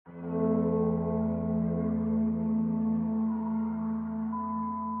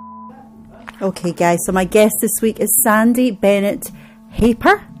Okay, guys, so my guest this week is Sandy Bennett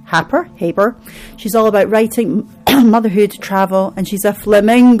Haper. She's all about writing, motherhood, travel, and she's a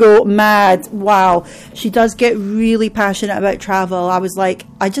flamingo mad. Wow. She does get really passionate about travel. I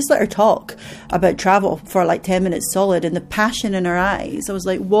just let her talk about travel for like 10 minutes solid, and the passion in her eyes, I was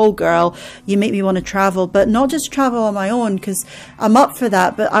like, whoa, girl, you make me want to travel, but not just travel on my own, because I'm up for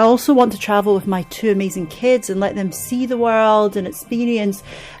that, but I also want to travel with my two amazing kids and let them see the world and experience.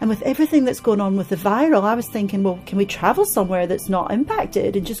 And with everything that's going on with the viral, I was thinking, well, can we travel somewhere that's not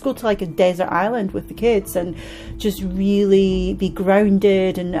impacted and just go to like a desert island with the kids and just really be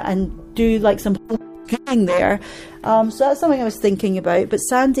grounded and do like some cooking there. So that's something I was thinking about. But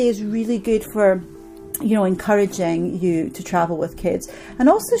Sandy is really good for, you know, encouraging you to travel with kids. And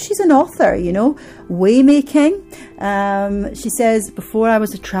also she's an author, you know, waymaking. She says, before I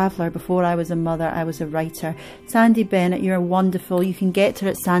was a traveller, before I was a mother, I was a writer. Sandy Bennett, you're wonderful. You can get her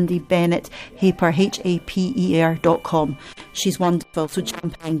at Sandy Bennett Haper, HAPER.com. She's wonderful. So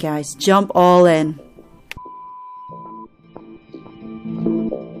jump in, guys. Jump all in.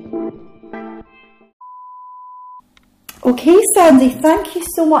 Okay, Sandy, thank you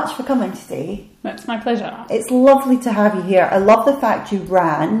so much for coming today. That's my pleasure. It's lovely to have you here. I love the fact you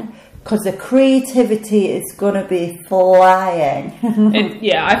ran, because the creativity is going to be flying.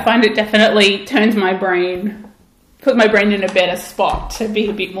 Yeah, I find it definitely turns my brain, put my brain in a better spot to be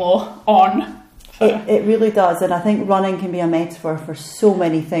a bit more on. It really does, and I think running can be a metaphor for so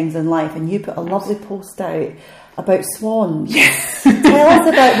many things in life, and you put a lovely post out about swans. Yes. Tell us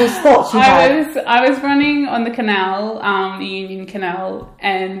about those thoughts you had. I was running on the canal, the Union Canal,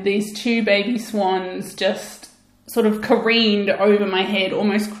 and these two baby swans just sort of careened over my head,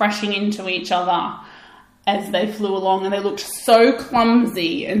 almost crashing into each other as they flew along, and they looked so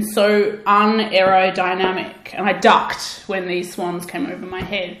clumsy and so unaerodynamic, and I ducked when these swans came over my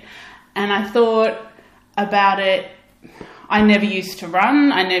head. And I thought about it. I never used to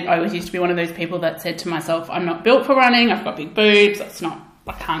run. I always used to be one of those people that said to myself, I'm not built for running. I've got big boobs.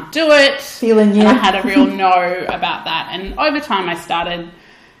 I can't do it. Feeling you. And I had a real no about that. And over time I started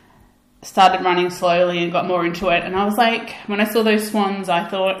running slowly and got more into it. And I was like, when I saw those swans, I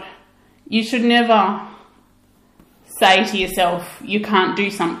thought, you should never say to yourself, you can't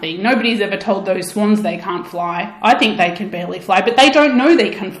do something. Nobody's ever told those swans they can't fly. I think they can barely fly, but they don't know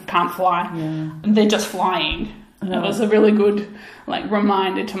they can't fly. Yeah. They're just flying. It was a really good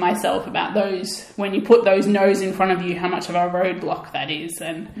reminder to myself about those, when you put those no's in front of you, how much of a roadblock that is.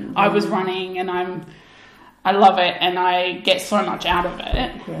 And I was running, and I love it, and I get so much out of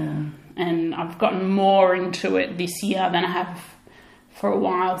it. Yeah. And I've gotten more into it this year than I have for a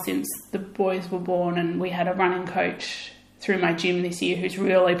while, since the boys were born, and we had a running coach through my gym this year who's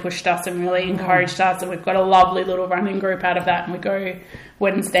really pushed us and really encouraged us, and we've got a lovely little running group out of that, and we go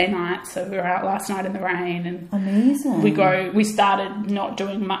Wednesday night, so we were out last night in the rain, and amazing. We started not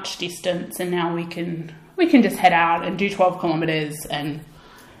doing much distance, and now we can just head out and do 12 kilometres, and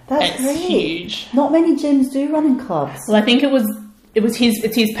that's great. Huge. Not many gyms do running clubs. Well, I think it's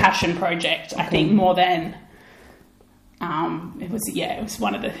his passion project. Okay. I think more than it was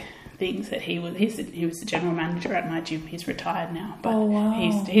one of the things that he was the general manager at my gym. He's retired now, but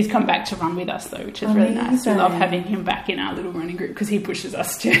he's come back to run with us though, which is really nice. We love having him back in our little running group because he pushes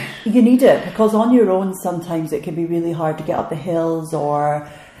us too. You need it, because on your own sometimes it can be really hard to get up the hills, or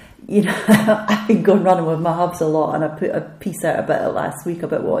you know, I've been going running with my hubs a lot, and I put a piece out about it last week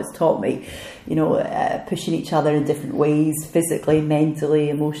about what it's taught me, you know, pushing each other in different ways, physically,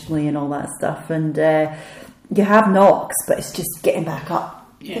 mentally, emotionally, and all that stuff. And you have knocks, but it's just getting back up.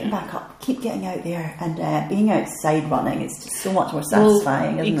 Yeah. Getting back up, keep getting out there, and being outside running is just so much more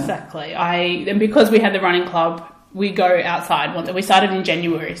satisfying, isn't it? Exactly. And because we had the running club, we go outside once. We started in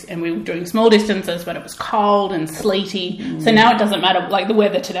January, and we were doing small distances, but it was cold and sleety. So now it doesn't matter. Like, the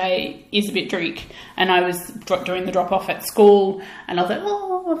weather today is a bit dreek, and I was doing the drop off at school, and I was like,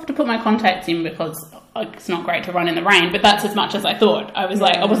 I have to put my contacts in because it's not great to run in the rain. But that's as much as I thought. I wasn't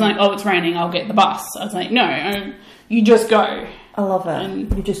like, it's raining, I'll get the bus. I was like, no, you just go. I love it.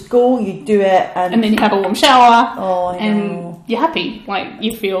 And you just go, you do it, and then you have a warm shower. Oh, I know. And you're happy. Like,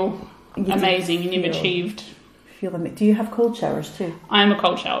 you feel amazing, and you've achieved. Do you have cold showers too? I'm a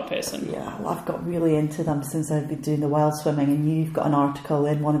cold shower person. Yeah, well, I've got really into them since I've been doing the wild swimming, and you've got an article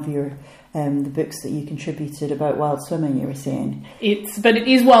in one of your the books that you contributed about wild swimming, you were saying. But it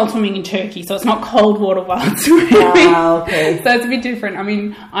is wild swimming in Turkey, so it's not cold water wild swimming. Ah, okay. So it's a bit different. I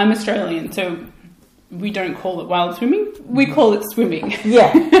mean, I'm Australian, so we don't call it wild swimming. We call it swimming.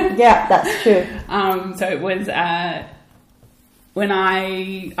 Yeah, that's true. So it was when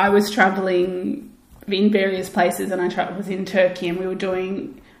I was travelling in various places, and I was in Turkey, and we were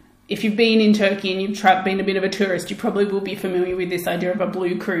doing if you've been in Turkey and you've been a bit of a tourist, you probably will be familiar with this idea of a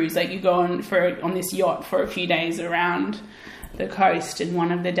blue cruise. Like, you go on this yacht for a few days around the coast, and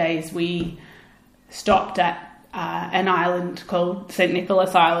one of the days we stopped at an island called St.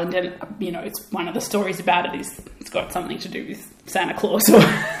 Nicholas Island, and it's one of the stories about it is it's got something to do with Santa Claus or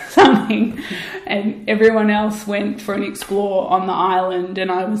something, and everyone else went for an explore on the island,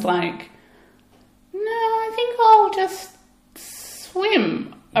 and I was like, no, I think I'll just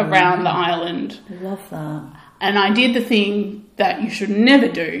swim around the island. I love that. And I did the thing that you should never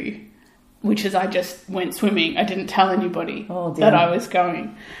do, which is I just went swimming. I didn't tell anybody that I was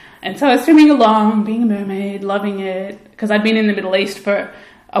going. And so I was swimming along, being a mermaid, loving it, because I'd been in the Middle East for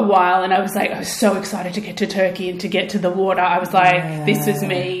a while, and I was so excited to get to Turkey and to get to the water. I was like, this is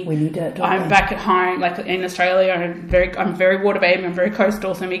me. We need it, I'm back at home, like in Australia. I'm very water baby. I'm very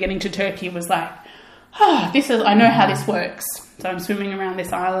coastal. So me getting to Turkey was like, I know how this works. So I'm swimming around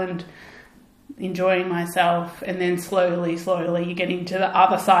this island, enjoying myself, and then slowly you're getting to the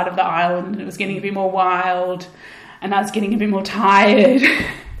other side of the island, and it was getting a bit more wild, and I was getting a bit more tired.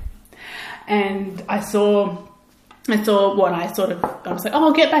 And I saw what I was like,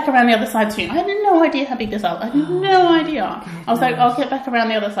 I'll get back around the other side soon. I had no idea how big this was. I had no idea. I was like, I'll get back around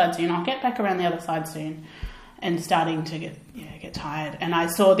the other side soon. I'll get back around the other side soon. And starting to get tired. And I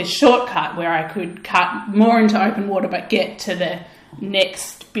saw this shortcut where I could cut more into open water but get to the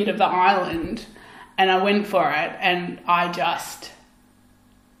next bit of the island. And I went for it, and I just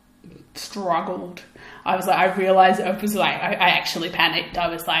struggled. I was like, I realized I actually panicked. I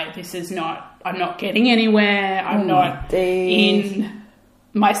was like, I'm not getting anywhere. I'm not in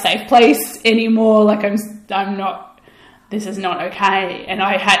my safe place anymore. Like, I'm not, this is not okay. And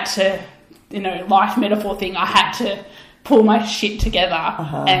I had to, life metaphor thing, I had to pull my shit together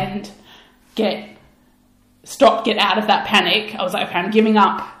and get out of that panic. I was like, okay, I'm giving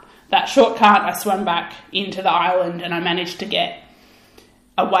up that shortcut. I swam back into the island, and I managed to get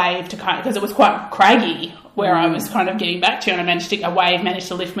a wave to because it was quite craggy where I was kind of getting back to, and a wave managed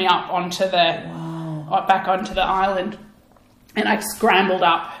to lift me up back onto the island, and I scrambled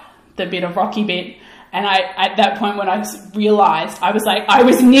up the bit of rocky bit, and at that point when I realised, I was like, I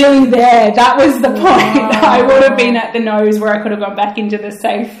was nearly there. That was the point. I would have been at the nose where I could have gone back into the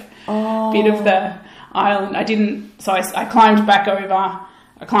safe bit of the island. I didn't, so I climbed back over.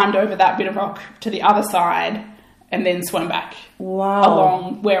 I climbed over that bit of rock to the other side, and then swam back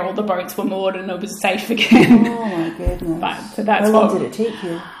along where all the boats were moored, and it was safe again. Oh my goodness! So that's how long did it take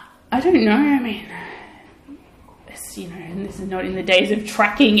you? I don't know. I mean, and this is not in the days of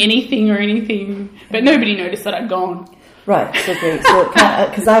tracking anything or anything, but nobody noticed that I'd gone. Right, so great. So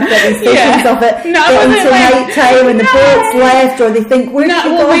because I've got these visions of it no, getting to night time and the boat's left, or they think we're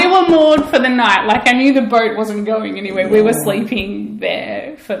we were moored for the night. Like, I knew the boat wasn't going anywhere. We were sleeping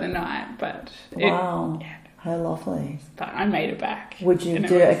there for the night, but how lovely. But I made it back. Would you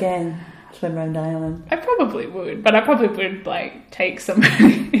do it again? Swim around the island? I probably would, but I probably would take some.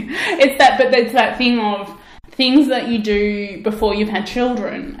 It's that thing of things that you do before you've had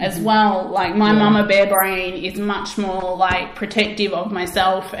children as well. Like, my mama bear brain is much more protective of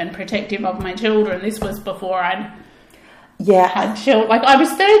myself and protective of my children. This was before I'd had children. Like, I was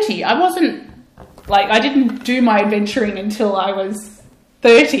 30. I wasn't I didn't do my adventuring until I was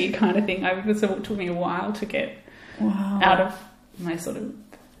 30, kind of thing. It took me a while to get out of my sort of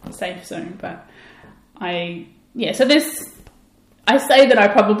safe zone, but so I say that I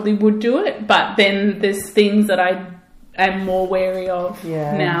probably would do it, but then there's things that I am more wary of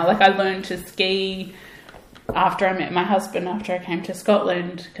now. Like, I learned to ski after I met my husband, after I came to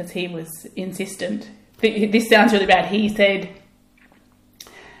Scotland, because he was insistent. This sounds really bad. He said,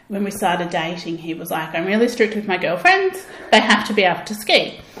 when we started dating, he was like, I'm really strict with my girlfriends. They have to be able to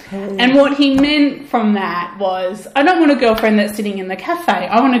ski. And what he meant from that was, I don't want a girlfriend that's sitting in the cafe.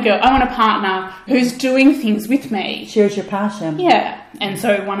 I want a partner who's doing things with me. Shares your passion. Yeah. And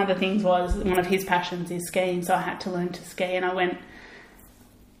so one of his passions is skiing, so I had to learn to ski, and I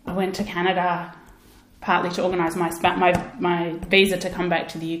went to Canada partly to organise my visa to come back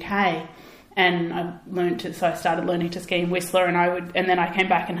to the UK. And I started learning to ski in Whistler, and then I came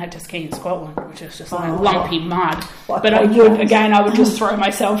back and had to ski in Scotland, which is just lumpy mud. But I would just throw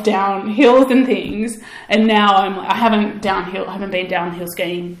myself down hills and things. And now I haven't been downhill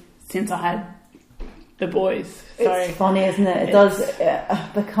skiing since I had the boys. So it's funny, isn't it? It does.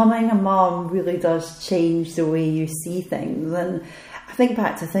 Becoming a mum really does change the way you see things. And I think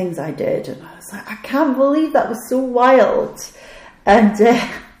back to things I did, and I was like, I can't believe that was so wild. And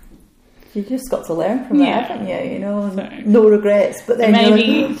you just got to learn from that, haven't you? So, no regrets. But then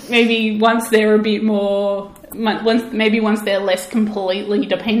maybe once they're a bit more once they're less completely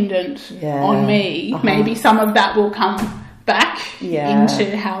dependent on me, maybe some of that will come back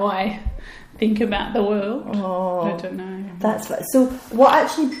into how I think about the world. I don't know. So what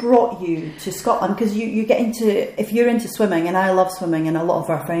actually brought you to Scotland? Because you get into, if you're into swimming, and I love swimming, and a lot of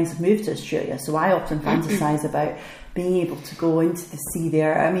our friends have moved to Australia, so I often fantasize about being able to go into the sea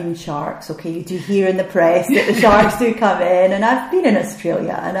there. I mean, sharks, okay, you do hear in the press that the sharks do come in, and I've been in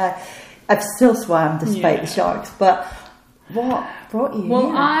Australia, and I've still swam despite the sharks, but what brought you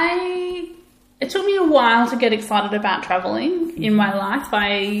here? It took me a while to get excited about travelling in my life.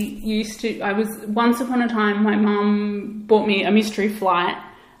 Once upon a time, my mum bought me a mystery flight,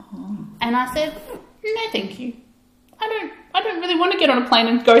 and I said, no thank you. I don't really want to get on a plane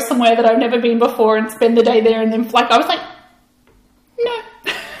and go somewhere that I've never been before and spend the day there and then fly. I was like, no.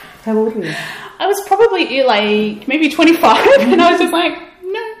 How old were you? I was probably like maybe 25, and I was just like,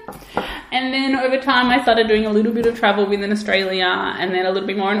 no. And then over time I started doing a little bit of travel within Australia, and then a little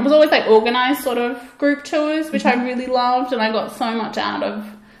bit more, and it was always like organised sort of group tours, which I really loved, and I got so much out of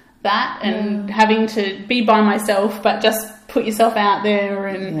that, and having to be by myself but just put yourself out there,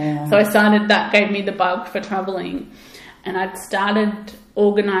 and so that gave me the bug for travelling. And I'd started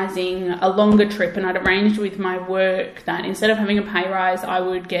organising a longer trip, and I'd arranged with my work that instead of having a pay rise, I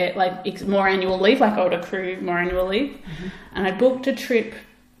would get like more annual leave, like I would accrue more annual leave. And I booked a trip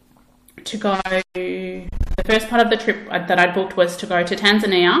to go, the first part of the trip that I'd booked was to go to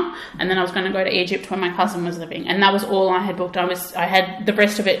Tanzania, and then I was going to go to Egypt where my cousin was living, and that was all I had booked. I had the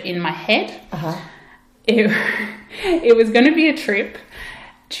rest of it in my head. It was going to be a trip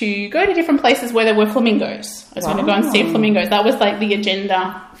to go to different places where there were flamingos. I was going to go and see flamingos. That was like the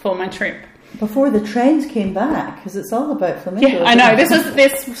agenda for my trip. Before the trends came back, because it's all about flamingos. Yeah, I know.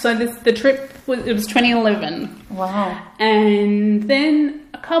 The trip was 2011. Wow. And then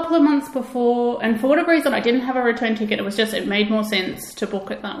a couple of months before, and for whatever reason, I didn't have a return ticket. It made more sense to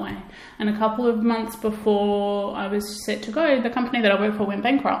book it that way. And a couple of months before I was set to go, the company that I work for went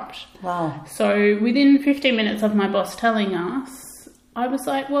bankrupt. Wow. So within 15 minutes of my boss telling us, I was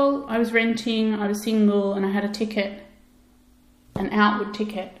like, well, I was renting, I was single, and I had a ticket, an outward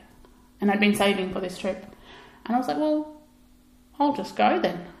ticket, and I'd been saving for this trip. And I was like, well, I'll just go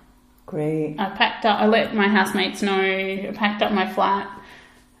then. Great. I packed up, I let my housemates know, I packed up my flat,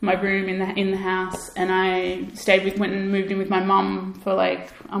 my room in the house, and I went and moved in with my mum for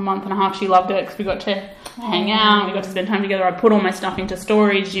like a month and a half. She loved it because we got to hang out, we got to spend time together. I put all my stuff into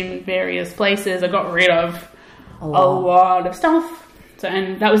storage in various places. I got rid of a lot of stuff. So,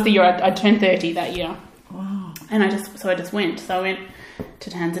 and that was the year I turned 30 that year. Wow. And I just went. So I went to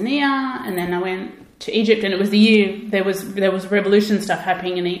Tanzania, and then I went to Egypt, and it was the year there was revolution stuff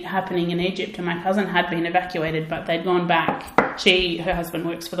happening in Egypt, and my cousin had been evacuated, but they'd gone back. Her husband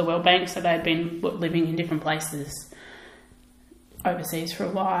works for the World Bank, so they'd been living in different places overseas for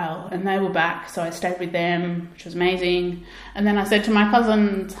a while, and they were back, so I stayed with them, which was amazing. And then I said to my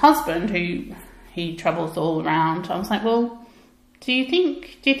cousin's husband, who he travels all around, I was like, well, do you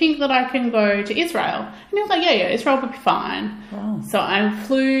think that I can go to Israel? And he was like, yeah, Israel would be fine. Wow. So I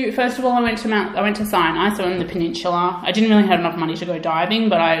flew, first of all, I went to Sinai, so in the peninsula. I didn't really have enough money to go diving,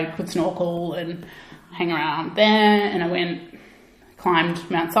 but I could snorkel and hang around there, and I climbed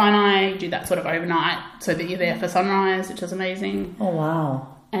Mount Sinai, do that sort of overnight so that you're there for sunrise, which was amazing. Oh,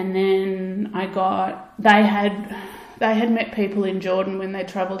 wow. And then they had met people in Jordan when they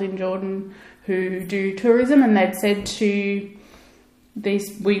travelled in Jordan who do tourism, and they'd said to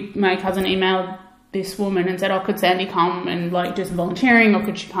my cousin emailed this woman and said, could Sandy come and do some volunteering, or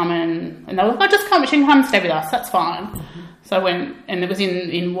could she come and they were like, just come, she can come and stay with us, that's fine. So I went, and it was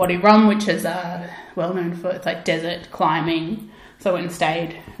in Wadi Rum, which is well known for, it's like desert climbing. So I went and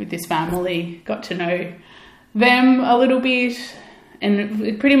stayed with this family, got to know them a little bit, and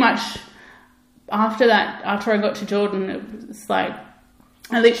it pretty much after I got to Jordan, it was like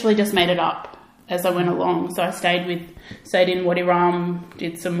I literally just made it up as I went along. So I stayed in Wadi Rum,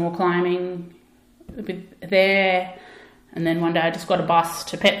 did some more climbing there, and then one day I just got a bus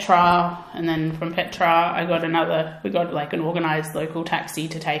to Petra, and then from Petra we got like an organised local taxi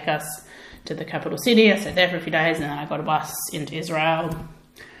to take us to the capital city. I stayed there for a few days, and then I got a bus into Israel.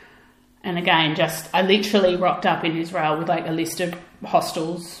 And again, I literally rocked up in Israel with like a list of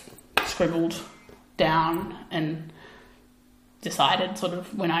hostels scribbled down, and decided sort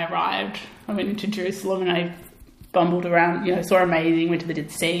of when I arrived. I went into Jerusalem and I bumbled around, saw amazing, went to the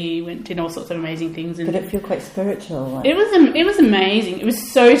Dead Sea, did all sorts of amazing things. And did it feel quite spiritual? It was amazing. It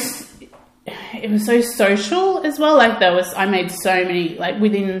was so social as well. I made so many,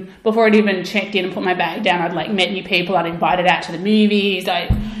 before I'd even checked in and put my bag down, I'd met new people, I'd invited out to the movies.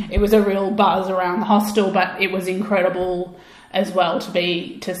 it was a real buzz around the hostel, but it was incredible as well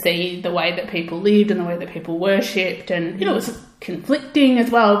to see the way that people lived and the way that people worshipped. And, it was conflicting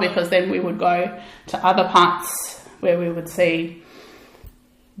as well, because then we would go to other parts where we would see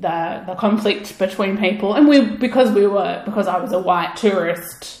the conflict between people. And because I was a white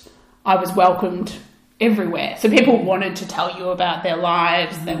tourist, I was welcomed everywhere. So people wanted to tell you about their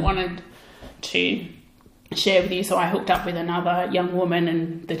lives. They wanted to share with you. So I hooked up with another young woman,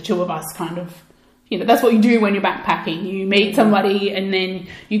 and the two of us kind of, that's what you do when you're backpacking. You meet somebody and then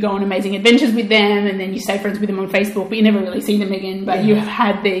you go on amazing adventures with them, and then you stay friends with them on Facebook, but you never really see them again. But you have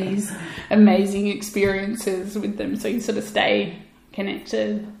had these amazing experiences with them, so you sort of stay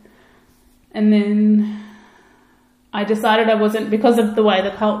connected. And then I decided I wasn't, because of the way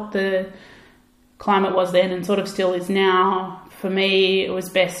the climate was then and sort of still is now, for me it was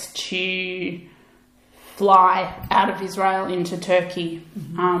best to fly out of Israel into Turkey.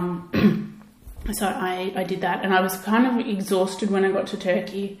 So I did that, and I was kind of exhausted when I got to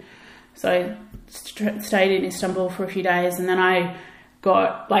Turkey. So I stayed in Istanbul for a few days, and then I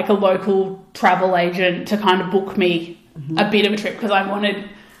got like a local travel agent to kind of book me a bit of a trip, because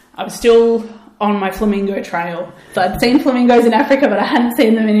I was still on my flamingo trail. So I'd seen flamingos in Africa, but I hadn't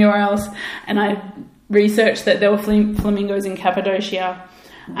seen them anywhere else. And I researched that there were flamingos in Cappadocia.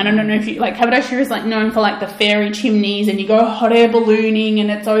 And I don't know if Cappadocia is known for the fairy chimneys, and you go hot air ballooning, and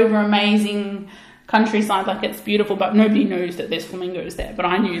it's over amazing countryside. It's beautiful, but nobody knows that there's flamingos there. But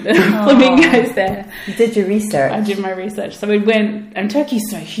I knew that flamingos there. You did your research. I did my research. So we went, and Turkey's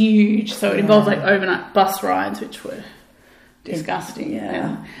so huge, so it involves overnight bus rides, which were disgusting.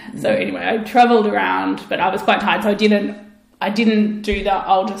 Yeah. So anyway, I travelled around, but I was quite tired, so I didn't do the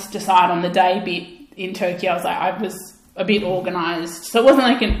I'll just decide on the day bit in Turkey. I was a bit organised, so it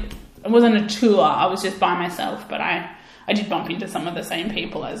wasn't it wasn't a tour. I was just by myself, but I did bump into some of the same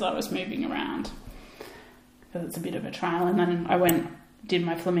people as I was moving around, because it's a bit of a trail. And then did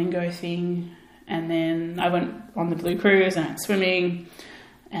my flamingo thing, and then I went on the Blue Cruise and went swimming,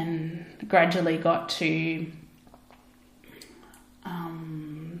 and gradually got to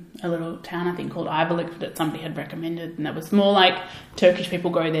a little town, I think, called Ayvalık, that somebody had recommended, and that was more Turkish people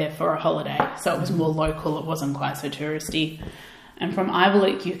go there for a holiday, so it was more local. It wasn't quite so touristy. And from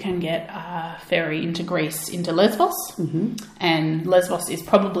Ayvalık you can get a ferry into Greece, into Lesbos, and Lesbos is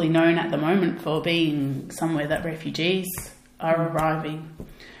probably known at the moment for being somewhere that refugees are arriving.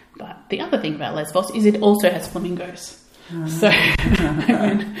 But the other thing about Lesbos is it also has flamingos. So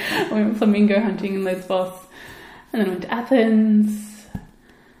I went flamingo hunting in Lesbos, and then I went to Athens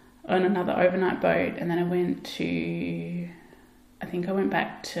on another overnight boat, and then I went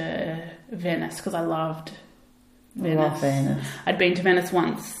back to Venice, because I loved Venice. I love Venice. I'd been to Venice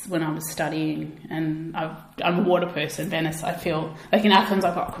once when I was studying, and I'm a water person. Venice, I feel in Athens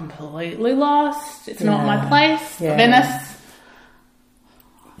I got completely lost. It's not my place. Yeah. Venice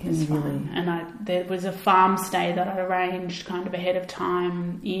is fun. And there was a farm stay that I arranged kind of ahead of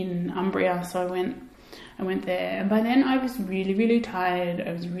time in Umbria, so I went there, and by then I was really, really tired.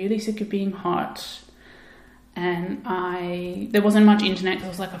 I was really sick of being hot, and there wasn't much internet,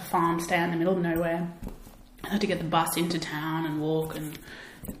 because it was a farm stay in the middle of nowhere. I had to get the bus into town and walk and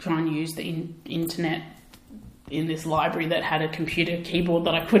try and use the internet in this library that had a computer keyboard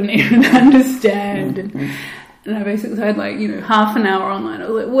that I couldn't even understand. And I basically had half an hour online. I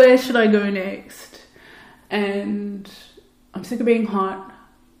was like, where should I go next? And I'm sick of being hot.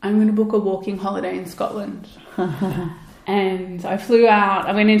 I'm going to book a walking holiday in Scotland. And I flew out.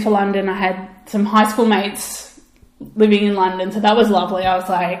 I went into London. I had some high school mates living in London, so that was lovely. I was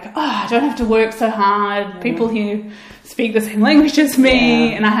like, I don't have to work so hard. People here speak the same language as me.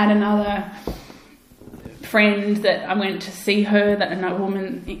 Yeah. And I had another friend that I went to see her, that a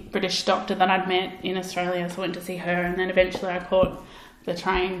woman, British doctor that I'd met in Australia, so I went to see her, and then eventually I caught the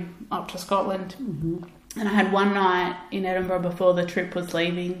train up to Scotland. And I had one night in Edinburgh before the trip was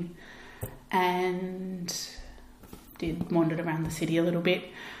leaving, and wandered around the city a little bit,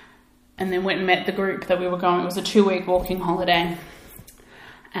 and then went and met the group that we were going. It was a 2-week walking holiday,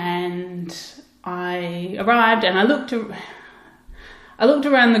 and I arrived and I looked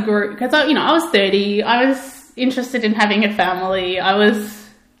around the group, because I was 30. I was interested in having a family. I was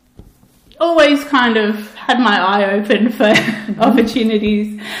always kind of had my eye open for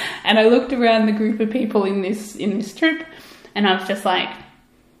opportunities, and I looked around the group of people in this trip, and I was just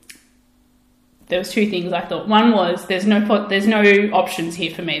there was two things I thought. One was there's no options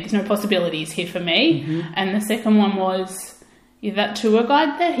here for me. There's no possibilities here for me. And the second one was, that tour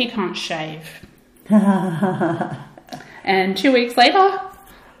guide there, he can't shave. And 2 weeks later,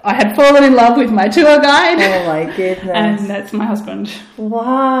 I had fallen in love with my tour guide. Oh my goodness. And that's my husband.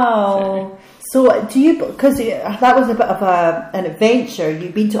 Wow. So do you, because that was a bit of an adventure,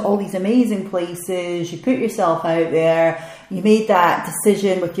 you've been to all these amazing places, you put yourself out there, you made that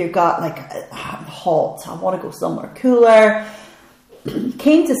decision with your gut, like, I'm hot, I want to go somewhere cooler. You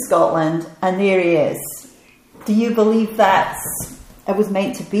came to Scotland and there he is. Do you believe that it was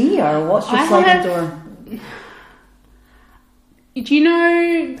meant to be, or what's your sliding door? Do you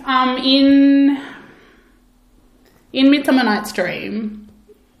know, in Midsummer Night's Dream,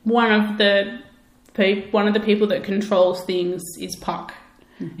 one of the people that controls things is Puck.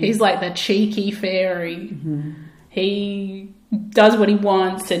 Mm-hmm. He's like the cheeky fairy. Mm-hmm. He does what he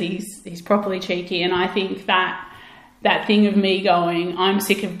wants, and he's properly cheeky. And I think that thing of me going, I'm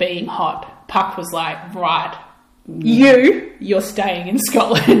sick of being hot, Puck was like, right, you're staying in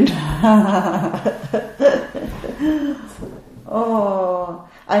Scotland. Oh,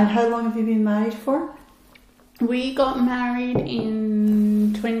 and how long have you been married for? We got married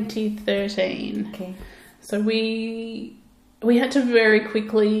in 2013. Okay. So we had to very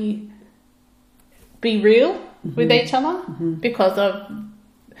quickly be real with each other because of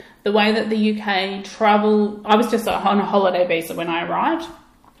the way that the UK travel. I was just on a holiday visa when I arrived,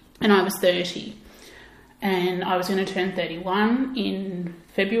 and I was 30. And I was going to turn 31 in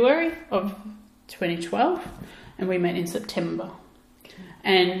February of 2012, and we met in September.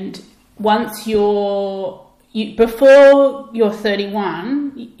 And once before you're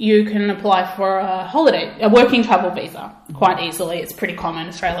 31, you can apply for a working travel visa quite easily. It's pretty common.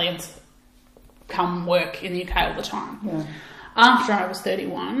 Australians come work in the UK all the time. Yeah. After I was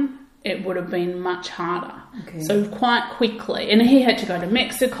 31, it would have been much harder. Okay. So quite quickly, and he had to go to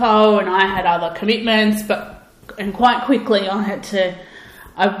Mexico, and I had other commitments, and quite quickly I went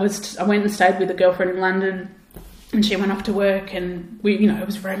and stayed with a girlfriend in London. And she went off to work, and it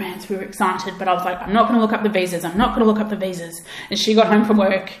was romance. We were excited, but I was like, I'm not going to look up the visas. And she got home from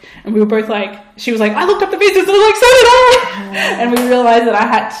work, and we were both like, she was like, I looked up the visas. And I was like, so did I. And we realised that I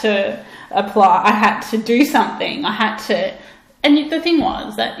had to apply. I had to do something. And the thing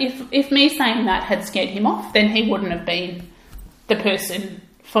was that if me saying that had scared him off, then he wouldn't have been the person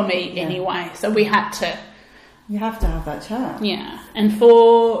for me anyway. So we had to. You have to have that chat. Yeah. And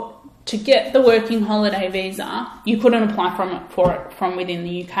to get the working holiday visa, you couldn't apply for it from within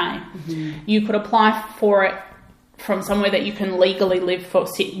the UK. Mm-hmm. You could apply for it from somewhere that you can legally live for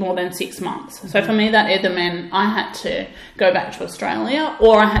more than 6 months. Mm-hmm. So for me, that either meant I had to go back to Australia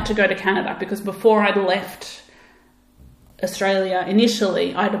or I had to go to Canada, because before I'd left Australia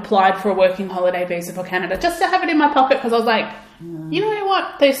initially, I'd applied for a working holiday visa for Canada just to have it in my pocket, because I was like, you know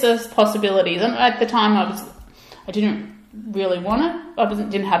what, there's possibilities. And at the time, I didn't really want it.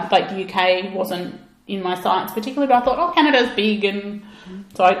 Didn't have, like, the UK wasn't in my sights particularly, but I thought, Canada's big, and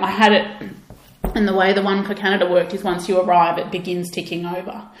so I had it. And the way the one for Canada worked is once you arrive, it begins ticking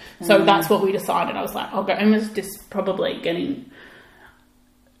over. So that's what we decided. I was like, I'll go. And it was just probably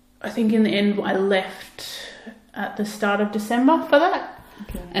I think in the end I left at the start of December for that.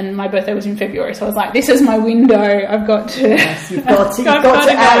 Okay. And my birthday was in February, so I was like, this is my window. I've got to. Yes, you've got to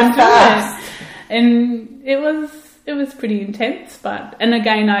act fast. And it was pretty intense, and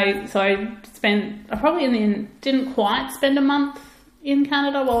again, I probably in the end didn't quite spend a month in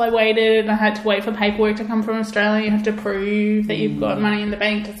Canada while I waited. I had to wait for paperwork to come from Australia. You have to prove that you've got money in the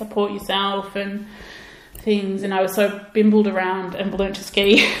bank to support yourself and things. And I was so bimbled around and learnt to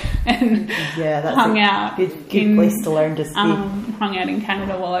ski and that's hung out. Good place to learn to ski. Hung out in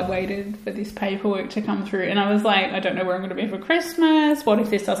Canada while I waited for this paperwork to come through. And I was like, I don't know where I'm going to be for Christmas. What if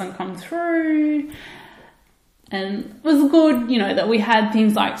this doesn't come through? And it was good, that we had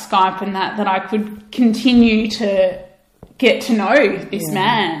things like Skype and that I could continue to get to know this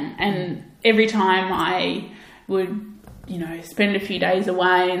man. And every time I would, spend a few days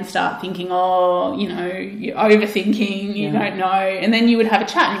away and start thinking, you're overthinking, you don't know. And then you would have a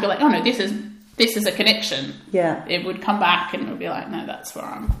chat and you'd be like, oh no, this is a connection. Yeah. It would come back and it would be like, no, that's where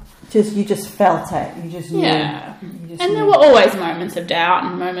I'm. You just felt it. You just knew. Yeah. There were always moments of doubt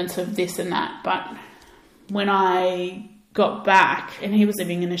and moments of this and that, but when I got back, and he was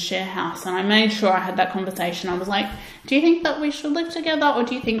living in a share house, and I made sure I had that conversation. I was like, do you think that we should live together, or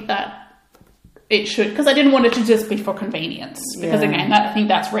do you think that it should? Because I didn't want it to just be for convenience, because again, I think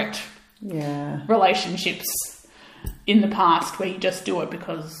that's wrecked relationships in the past, where you just do it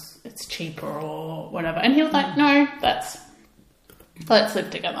because it's cheaper or whatever. And he was like, no, let's live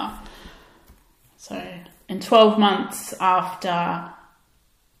together. So in 12 months after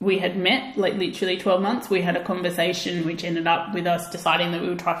we had met, like literally 12 months, we had a conversation which ended up with us deciding that we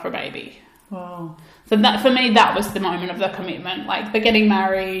would try for a baby. Wow. So that, for me, that was the moment of the commitment. Like, the getting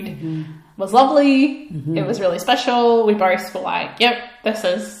married was lovely. It was really special. We both were like, yep, this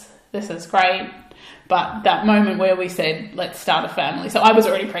is great. But that moment where we said, let's start a family. So I was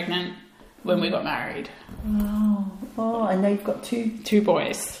already pregnant when we got married. Wow. Oh, and now you've got two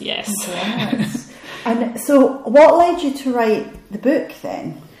boys, yes. Yes. And so what led you to write the book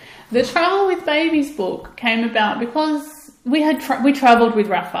then? The Travel with Babies book came about because we travelled with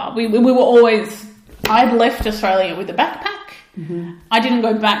Rafa. We were always... I'd left Australia with a backpack. I didn't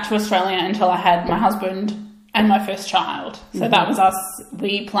go back to Australia until I had my husband and my first child. So that was us.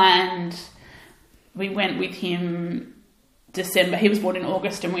 We planned... We went with him December. He was born in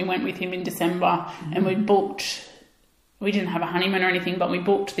August, and we went with him in December. And we booked... We didn't have a honeymoon or anything, but we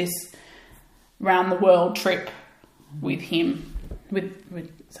booked this round the world trip with him, with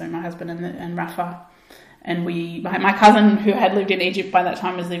my husband and Rafa. And my cousin, who had lived in Egypt by that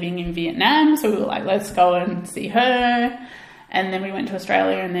time, was living in Vietnam. So we were like, let's go and see her. And then we went to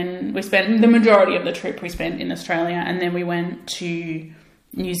Australia, and then we spent the majority of the trip we spent in Australia. And then we went to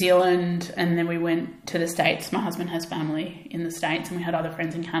New Zealand, and then we went to the States. My husband has family in the States, and we had other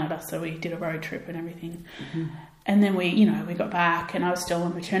friends in Canada. So we did a road trip and everything. And then we got back, and I was still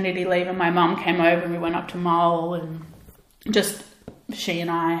on maternity leave, and my mum came over, and we went up to Mull, and just she and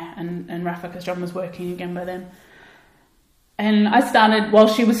I and Rafa, because John was working again by then. And I started, while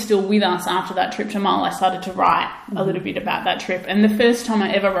she was still with us after that trip to Mull, I started to write a little bit about that trip. And the first time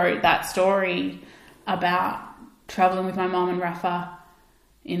I ever wrote that story about travelling with my mum and Rafa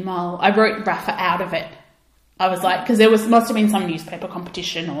in Mull, I wrote Rafa out of it. I was like, because there must have been some newspaper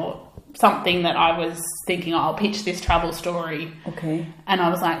competition or something that I was thinking, I'll pitch this travel story. Okay. And I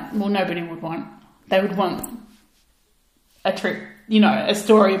was like, well, nobody would want... They would want a trip, a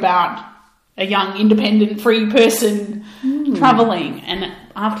story about a young, independent, free person travelling. And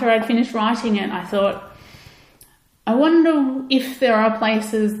after I'd finished writing it, I thought, I wonder if there are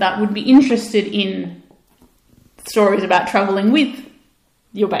places that would be interested in stories about travelling with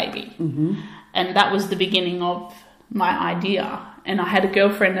your baby. And that was the beginning of my idea. And I had a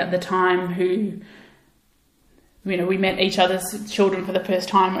girlfriend at the time who, we met each other's children for the first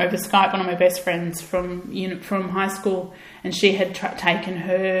time over Skype, one of my best friends from high school, and she had taken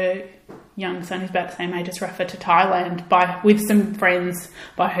her young son, who's about the same age as Rafa, to Thailand with some friends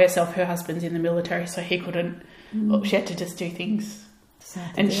by herself. Her husband's in the military, so he couldn't, she had to just do things.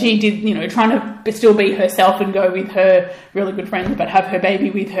 And she did, trying to still be herself and go with her really good friends, but have her baby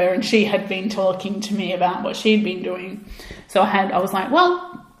with her. And she had been talking to me about what she'd been doing. So I was like,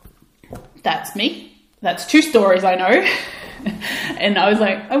 well, that's me. That's two stories I know. And I was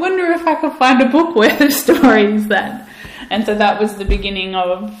like, I wonder if I could find a book worth of stories that. And so that was the beginning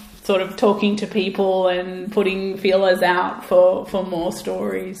of sort of talking to people and putting feelers out for more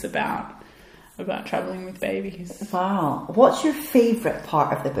stories about travelling with babies. Wow. What's your favourite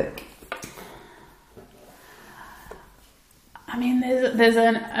part of the book? I mean, there's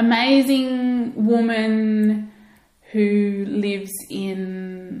an amazing woman who lives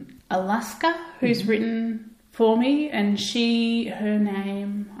in Alaska who's written for me, and her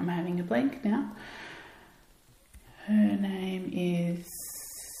name, I'm having a blank now. Her name is...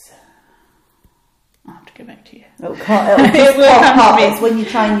 I'll have to go back to you. It'll just pop up. It's when you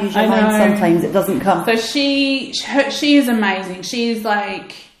try and use your mind, sometimes it doesn't come. So she is amazing.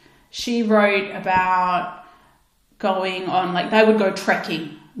 She wrote about going on, like, they would go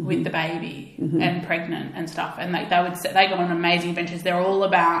trekking with the baby and pregnant and stuff, and they go on amazing adventures. They're all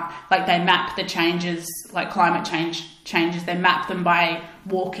about, like, they map the changes, like climate changes. They map them by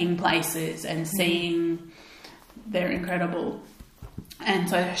walking places and seeing. They're incredible. And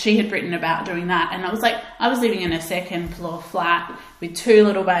so she had written about doing that. And I was living in a second floor flat with two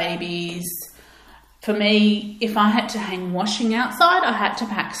little babies. For me, if I had to hang washing outside, I had to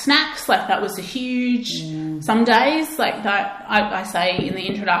pack snacks. Like, that was a huge... Some days, like that, I say in the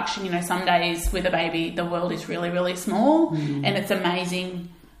introduction, some days with a baby, the world is really, really small. And it's amazing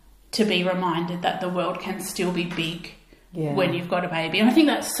to be reminded that the world can still be big when you've got a baby. And I think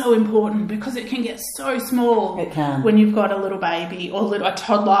that's so important, because it can get so small. It can. When you've got a little baby or a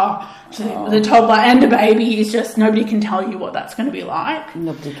toddler. The toddler and a baby is just, nobody can tell you what that's going to be like.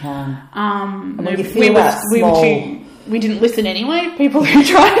 Nobody can. When you feel we didn't listen anyway, people who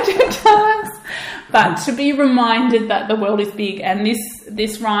tried to tell us. But to be reminded that the world is big, and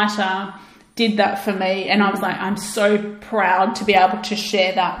this writer did that for me, and I was like, I'm so proud to be able to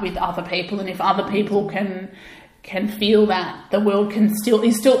share that with other people. And if other people can feel that the world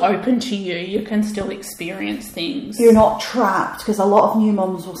is still open to you, you can still experience things. You're not trapped, because a lot of new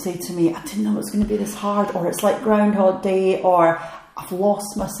mums will say to me, I didn't know it was going to be this hard, or it's like Groundhog Day, or I've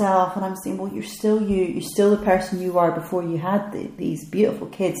lost myself, and I'm saying, well, you're still you. You're still the person you were before you had these beautiful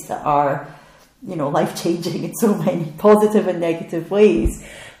kids that are, you know, life-changing in so many positive and negative ways.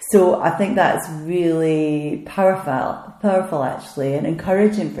 So I think that's really powerful actually, and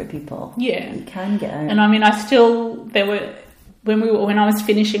encouraging for people. Yeah. You can get out. And I mean, when I was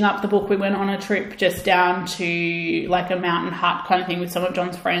finishing up the book, we went on a trip just down to like a mountain hut kind of thing with some of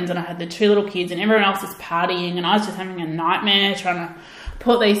John's friends, and I had the 2 little kids and everyone else was partying, and I was just having a nightmare trying to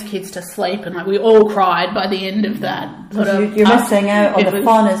put these kids to sleep, and like we all cried by the end of that. You're missing out on the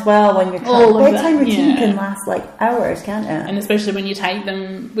fun as well when you're bedtime routine can last like hours, can't it? And especially when you take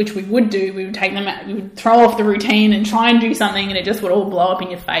them, which we would do, we would take them out, we would throw off the routine and try and do something, and it just would all blow up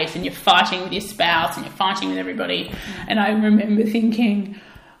in your face, and you're fighting with your spouse and you're fighting with everybody. And I remember thinking,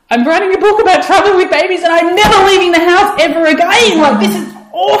 I'm writing a book about traveling with babies and I'm never leaving the house ever again. Like, this is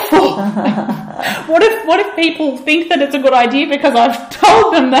awful. What if people think that it's a good idea because I've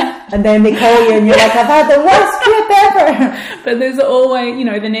told them that? And then they call you and you're like, I've had the worst trip ever. But there's always, you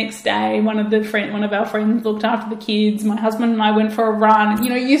know, the next day, one of our friends looked after the kids. My husband and I went for a run. You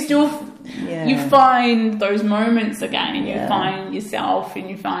know, you still, you find those moments again, and you find yourself, and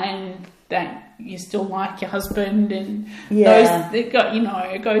you find that you still like your husband, and it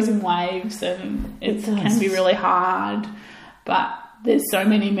goes in waves, and it can be really hard, but there's so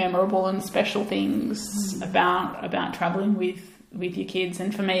many memorable and special things about traveling with your kids.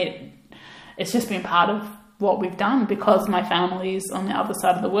 And for me, it's just been part of what we've done, because my family's on the other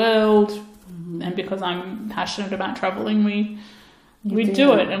side of the world, and because I'm passionate about traveling, we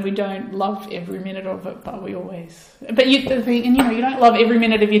do it, and we don't love every minute of it, but you don't love every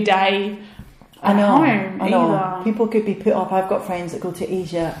minute of your day at home either. People could be put off. I've got friends that go to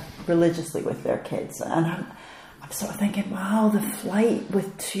Asia religiously with their kids, and I'm sort of thinking, wow, the flight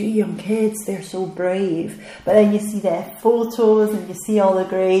with 2 young kids, they're so brave. But then you see their photos and you see all the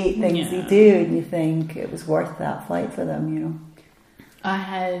great things they do, and you think it was worth that flight for them, you know.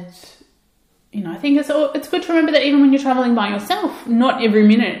 I think it's good to remember that even when you're travelling by yourself, not every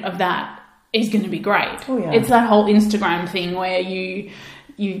minute of that is going to be great. Oh, yeah. It's that whole Instagram thing where you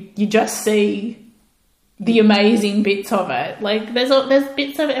just see the amazing bits of it. Like, there's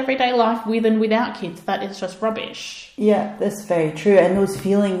bits of everyday life with and without kids that is just rubbish. Yeah, that's very true. And those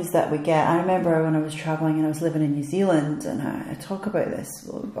feelings that we get, I remember when I was travelling and I was living in New Zealand, and I talk about this,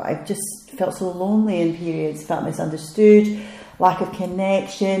 but I just felt so lonely in periods, felt misunderstood, lack of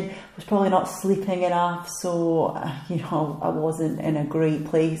connection, was probably not sleeping enough, so I wasn't in a great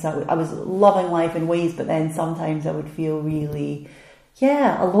place. I was loving life in ways, but then sometimes I would feel really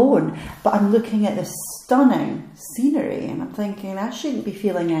alone. But I'm looking at this stunning scenery, and I'm thinking I shouldn't be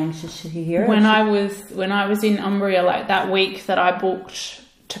feeling anxious here. When I was in Umbria, like that week that I booked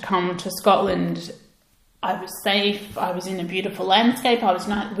to come to Scotland, I was safe. I was in a beautiful landscape. I was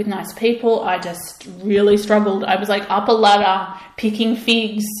with nice people. I just really struggled. I was like up a ladder picking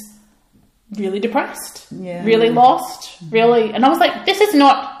figs, really depressed, really lost, really. And I was like, this is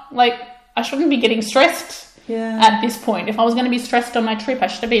not, like, I shouldn't be getting stressed at this point. If I was going to be stressed on my trip, I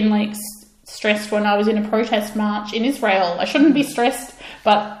should have been like stressed when I was in a protest march in Israel. I shouldn't be stressed,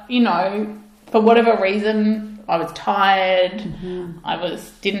 but for whatever reason, I was tired. I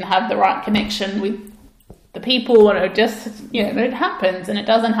didn't have the right connection with the people, and it just, it happens, and it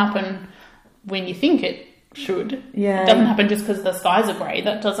doesn't happen when you think it should. Yeah. It doesn't happen just because the skies are grey.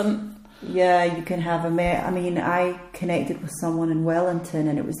 That doesn't... Yeah, you can have I connected with someone in Wellington,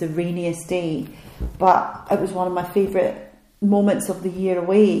 and it was the rainiest day, but it was one of my favourite moments of the year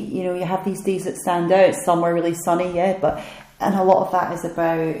away. You have these days that stand out. Some are really sunny, and a lot of that is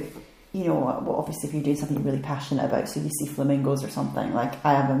about, obviously if you're doing something you're really passionate about, so you see flamingos or something. Like,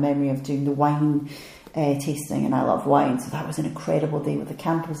 I have a memory of doing the wine tasting, and I love wine, so that was an incredible day with the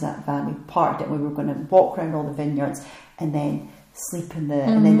campers at van. We parked and we were going to walk around all the vineyards and then sleep and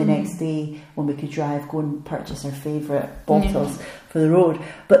then the next day when we could drive, go and purchase our favourite bottles for the road.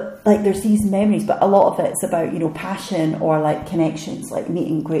 But like, there's these memories, but a lot of it's about passion or like connections, like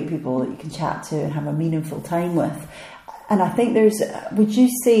meeting great people that you can chat to and have a meaningful time with. And I think would you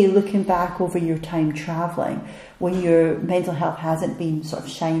say, looking back over your time travelling, when your mental health hasn't been sort of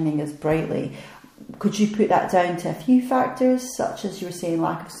shining as brightly, could you put that down to a few factors, such as you were saying,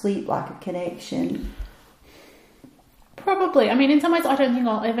 lack of sleep, lack of connection? Probably. I mean, in some ways, I don't think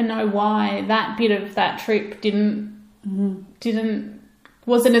I'll ever know why that bit of that trip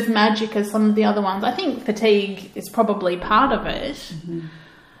wasn't as magic as some of the other ones. I think fatigue is probably part of it.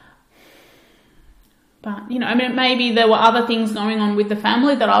 But, maybe there were other things going on with the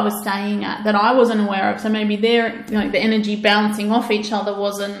family that I was staying at that I wasn't aware of. So maybe the energy bouncing off each other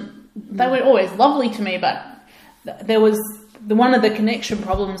wasn't... They were always lovely to me, but there was one of the connection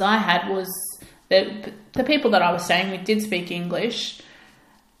problems I had was that the people that I was staying with did speak English,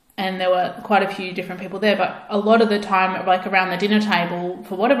 and there were quite a few different people there, but a lot of the time, like around the dinner table,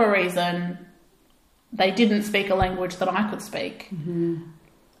 for whatever reason, they didn't speak a language that I could speak. Mm-hmm.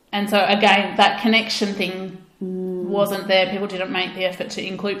 And so again, that connection thing wasn't there. People didn't make the effort to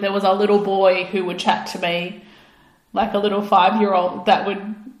include. There was a little boy who would chat to me, like a little 5-year-old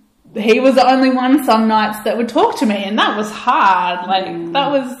he was the only one some nights that would talk to me, and that was hard. Like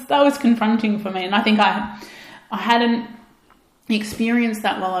that was confronting for me. And I think I hadn't experienced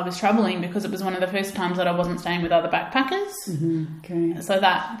that while I was traveling, because it was one of the first times that I wasn't staying with other backpackers. Mm-hmm. Okay. So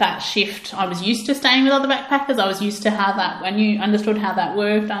that shift, I was used to staying with other backpackers. I was used to how that, when you understood how that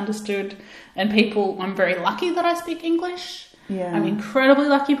worked, and people, I'm very lucky that I speak English. Yeah. I'm incredibly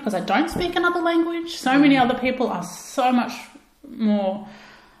lucky because I don't speak another language. So many other people are so much more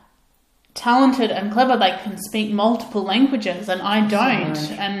talented and clever. They can speak multiple languages and I don't.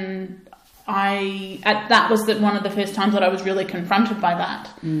 Sorry. And that was one of the first times that I was really confronted by that.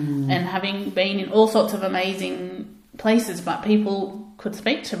 And having been in all sorts of amazing places, but people could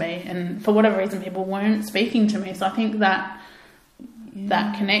speak to me, and for whatever reason people weren't speaking to me. So I think that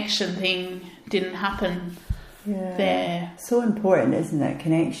connection thing didn't happen there. So important, isn't it,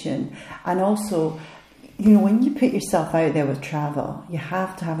 connection? And also, when you put yourself out there with travel, you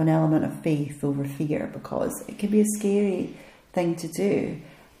have to have an element of faith over fear, because it can be a scary thing to do.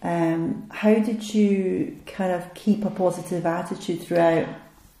 How did you kind of keep a positive attitude throughout?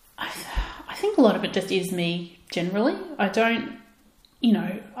 I think a lot of it just is me generally. I don't,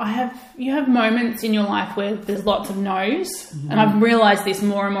 you have moments in your life where there's lots of no's, and I've realised this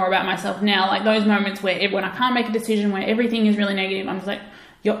more and more about myself now, like those moments where when I can't make a decision, where everything is really negative, I'm just like,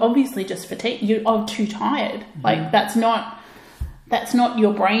 you're obviously just fatigued, you're too tired. Like that's not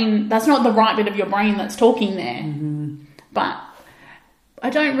your brain, that's not the right bit of your brain that's talking there. But I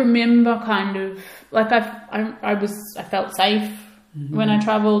don't remember kind of, like I felt safe when I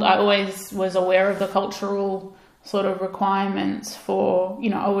travelled. I always was aware of the cultural sort of requirements for,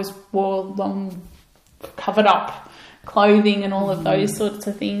 I always wore long covered up clothing and all of those sorts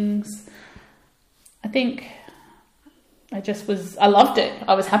of things. I think I loved it.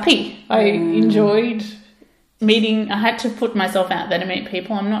 I was happy. I enjoyed meeting. I had to put myself out there to meet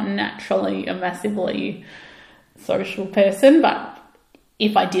people. I'm not naturally a massively social person, but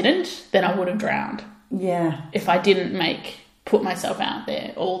if I didn't, then I would have drowned. Yeah. If I didn't put myself out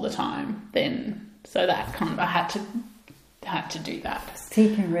there all the time, then so that kind of, I had to do that.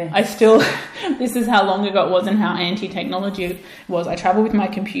 Taking risks. This is how long ago it was and how anti-technology it was. I traveled with my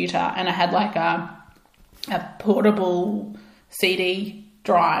computer and I had like a portable CD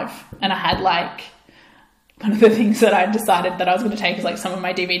drive, and I had like, one of the things that I decided that I was going to take is like some of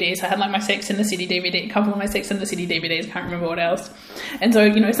my DVDs. I had like my Sex and the City DVD, a couple of my Sex and the City DVDs, can't remember what else. And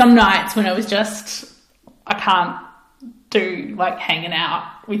so, some nights when it was just, I can't do like hanging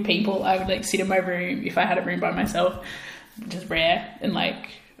out with people, I would like sit in my room if I had a room by myself, which is rare. And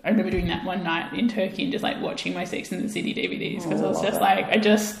like, I remember doing that one night in Turkey and just like watching my Sex and the City DVDs, because I was just like,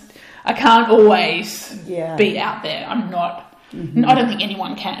 I can't always be out there. I'm not. I don't think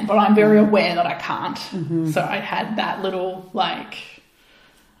anyone can, but I'm very aware that I can't. So I had that little like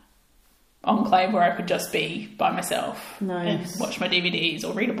enclave where I could just be by myself and watch my DVDs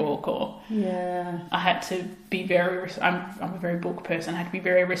or read a book, or I had to be I'm a very book person. I had to be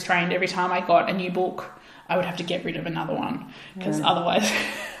very restrained. Every time I got a new book, I would have to get rid of another one, because otherwise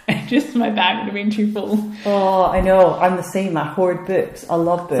my bag would have been too full. Oh, I know. I'm the same. I hoard books. I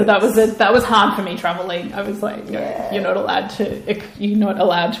love books. So that was hard for me traveling. I was like, you're not allowed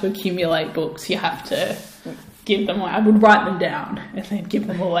to accumulate books. You have to give them away. I would write them down and then give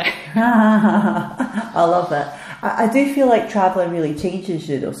them away. I love that. I do feel like traveling really changes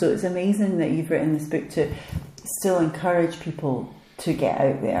you though. So it's amazing that you've written this book to still encourage people to get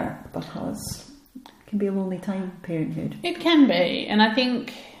out there, because it can be a lonely time, parenthood. It can be. And I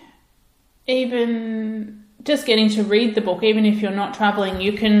think even just getting to read the book, even if you're not traveling,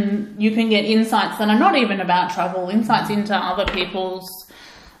 you can get insights that are not even about travel, insights into other people's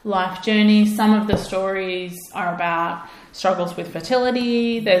life journeys. Some of the stories are about struggles with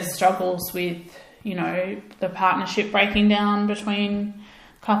fertility. There's struggles with, the partnership breaking down between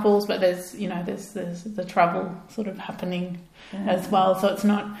couples, but there's the travel sort of happening as well. So it's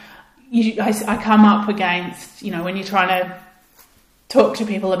not, I come up against, when you're trying to talk to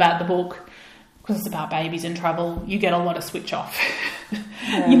people about the book, because it's about babies and travel, you get a lot of switch off. People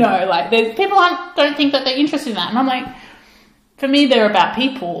don't think that they're interested in that. And I'm like, for me, they're about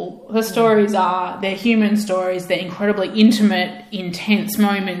people. The stories they're human stories. They're incredibly intimate, intense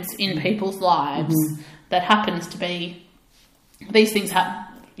moments in people's lives that happens to be these things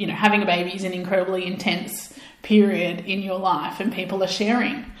having a baby is an incredibly intense period in your life, and people are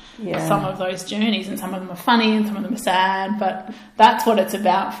sharing some of those journeys, and some of them are funny and some of them are sad, but that's what it's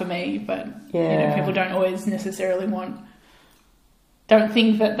about for me. But people don't always necessarily don't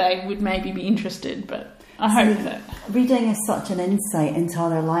think that they would maybe be interested, but I hope that reading is such an insight into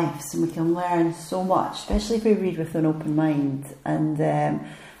other lives, and we can learn so much, especially if we read with an open mind. And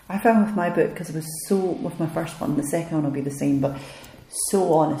I found with my book, because it was so, with my first one, the second one will be the same, but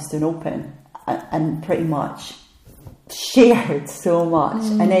so honest and open, and pretty much shared so much.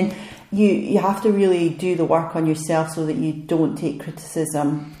 And then you have to really do the work on yourself so that you don't take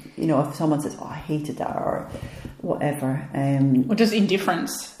criticism, if someone says, oh, I hated that, or whatever, or just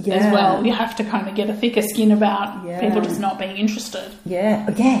indifference as well. You have to kind of get a thicker skin about people just not being interested.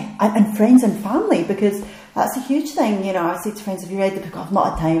 And friends and family, because that's a huge thing. I say to friends, have you read the book? I've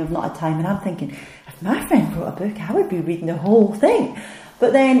not had time, and I'm thinking, if my friend wrote a book, I would be reading the whole thing.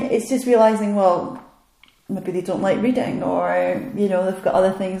 But then it's just realising, well, maybe they don't like reading, or they've got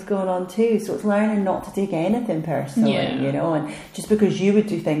other things going on too. So it's learning not to take anything personally, and just because you would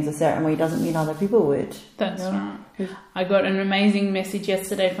do things a certain way doesn't mean other people would. That's right. I got an amazing message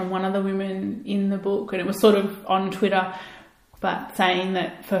yesterday from one of the women in the book, and it was sort of on Twitter, but saying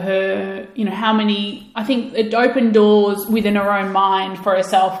that for her, how many, I think it opened doors within her own mind for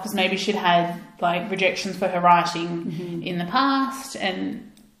herself, because maybe she'd had like rejections for her writing in the past,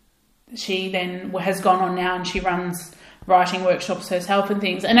 and she then has gone on now and she runs writing workshops herself and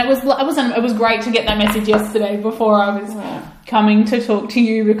things. And it was great to get that message yesterday before I was coming to talk to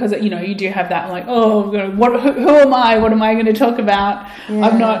you, because you do have that like, oh, who am I? What am I going to talk about?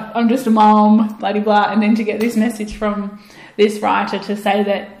 Yeah. I'm just a mom, blah blah blah. And then to get this message from this writer to say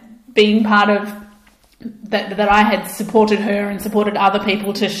that being part of that I had supported her and supported other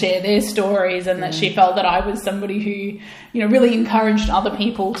people to share their stories, and that she felt that I was somebody who, really encouraged other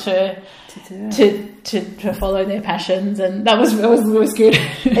people to follow their passions, and that was good.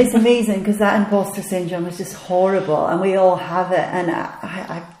 It's amazing, because that imposter syndrome is just horrible, and we all have it. And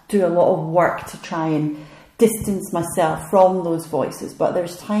I do a lot of work to try and distance myself from those voices, but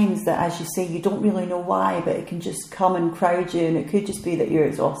there's times that, as you say, you don't really know why, but it can just come and crowd you, and it could just be that you're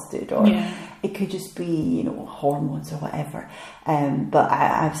exhausted, or it could just be hormones or whatever, but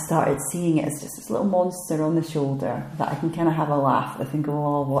I've started seeing it as just this little monster on the shoulder that I can kind of have a laugh with and go,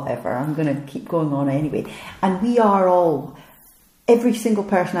 oh, whatever, I'm going to keep going on anyway. And we are all, every single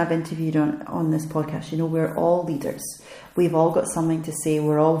person I've interviewed on this podcast, we're all leaders. We've all got something to say.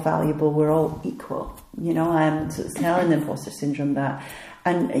 We're all valuable. We're all equal. So it's telling the imposter syndrome that.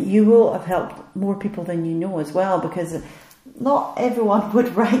 And you will have helped more people than you know as well, because not everyone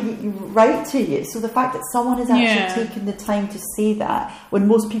would write to you. So the fact that someone has actually taken the time to say that, when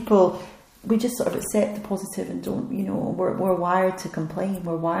most people, we just sort of accept the positive and don't, we're wired to complain.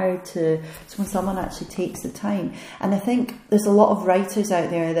 We're wired to, so when someone actually takes the time. And I think there's a lot of writers out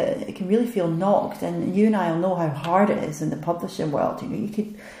there that it can really feel knocked, and you and I will know how hard it is in the publishing world. You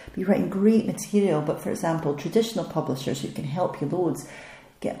could be writing great material, but for example, traditional publishers who can help you loads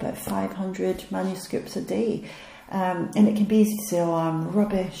get about 500 manuscripts a day. And it can be easy to say, oh, I'm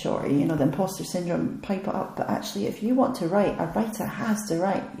rubbish, or, the imposter syndrome, pipe it up. But actually, if you want to write, a writer has to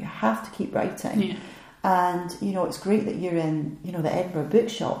write. You have to keep writing. Yeah. And, it's great that you're in, the Edinburgh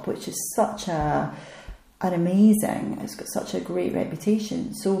Bookshop, which is such it's got such a great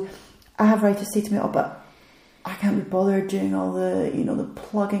reputation. So I have writers say to me, oh, but I can't be bothered doing all the, the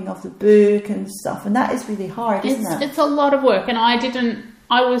plugging of the book and stuff. And that is really hard, isn't it? It's a lot of work. And I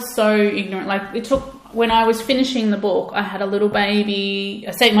was so ignorant. Like, it took, when I was finishing the book, I had a little baby.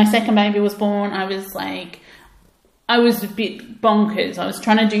 My second baby was born. I was a bit bonkers. I was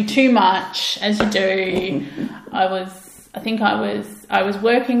trying to do too much, as you do. I was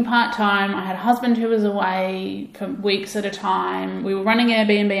working part-time. I had a husband who was away for weeks at a time. We were running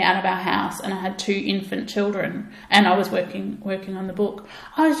Airbnb out of our house, and I had 2 infant children, and I was working on the book.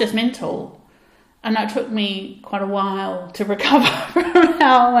 I was just mental. And it took me quite a while to recover from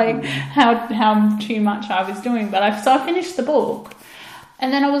how too much I was doing. But so I finished the book,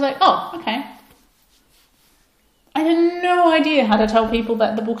 and then I was like, oh, okay. I had no idea how to tell people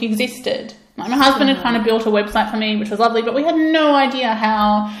that the book existed. My husband had kind of built a website for me, which was lovely, but we had no idea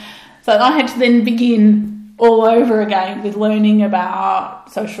how. So I had to then begin all over again with learning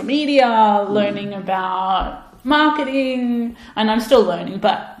about social media, learning about marketing, and I'm still learning,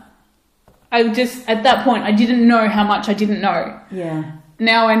 but I just, at that point, I didn't know how much I didn't know. Yeah.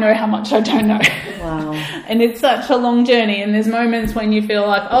 now I know how much I don't know. Wow. And it's such a long journey, and there's moments when you feel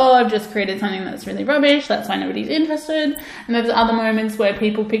like, oh, I've just created something that's really rubbish, that's why nobody's interested. And there's other moments where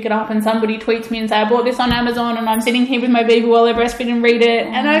people pick it up and somebody tweets me and say, I bought this on Amazon and I'm sitting here with my baby while they're breastfeeding and read it.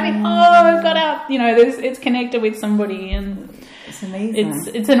 And I think, oh, I've got out, you know, it's connected with somebody, and it's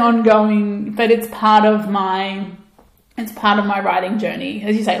amazing. It's an ongoing, but it's part of my writing journey.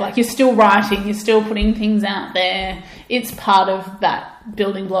 As you say, like, you're still writing, you're still putting things out there. It's part of that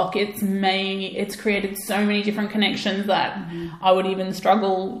building block. It's created so many different connections that I would even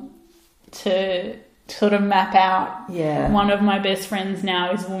struggle to sort of map out. Yeah. One of my best friends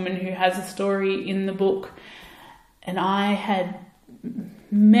now is a woman who has a story in the book, and my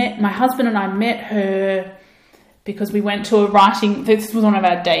husband and I met her because we went to a writing, this was one of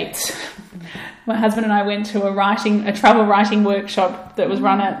our dates. My husband and I went to a travel writing workshop that was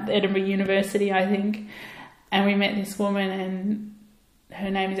run at Edinburgh University, I think. And we met this woman, and her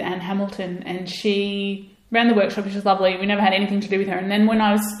name is Anne Hamilton, and she ran the workshop, which was lovely. We never had anything to do with her. And then when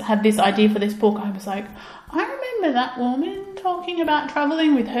I had this idea for this book, I was like, I remember that woman talking about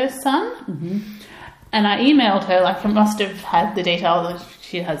traveling with her son. Mm-hmm. And I emailed her, like, I must have had the details.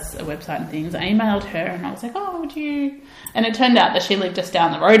 She has a website and things. I emailed her and I was like, oh, would you... And it turned out that she lived just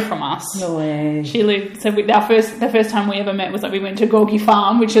down the road from us. No way. She lived... So the first time we ever met was that we went to Gorgie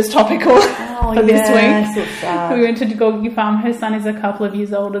Farm, which is topical for this week. So sad. We went to Gorgie Farm. Her son is a couple of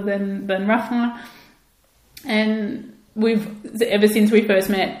years older than Rafa. And ever since we first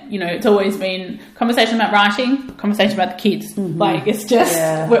met, you know, it's always been conversation about writing, conversation about the kids. Mm-hmm. Like, it's just...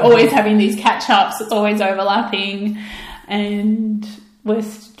 Yeah. We're always having these catch-ups. It's always overlapping. And... We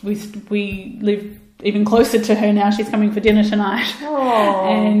live even closer to her now. She's coming for dinner tonight. Aww.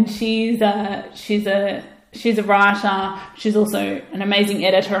 And she's a writer. She's also an amazing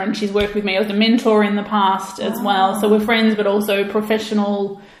editor, and she's worked with me as a mentor in the past as well. So we're friends, but also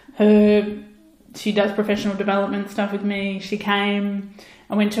professional. She does professional development stuff with me. She came.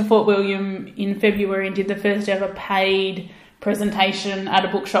 I went to Fort William in February and did the first ever paid presentation at a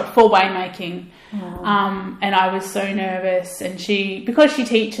bookshop for Waymaking. And I was so nervous, and because she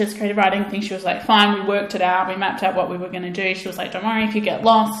teaches creative writing things, she was like, fine, we worked it out, we mapped out what we were going to do. She was like, don't worry, if you get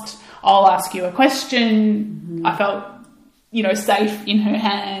lost, I'll ask you a question. Mm-hmm. I felt, you know, safe in her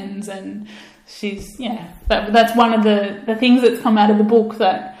hands, and that's one of the things that's come out of the book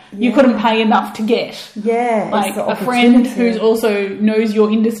that you couldn't pay enough to get. Yeah. Like a friend who's also knows your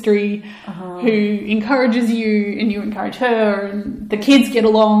industry, who encourages you and you encourage her, and the kids get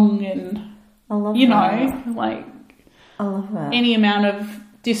along, and I love you that. know, like, I love that. Any amount of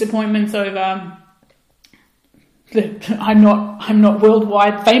disappointments over I'm not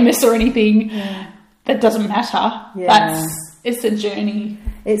worldwide famous or anything, that doesn't matter. Yeah. It's a journey.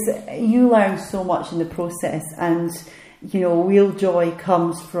 You learn so much in the process, and you know, real joy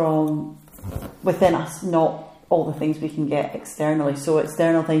comes from within us, not all the things we can get externally. So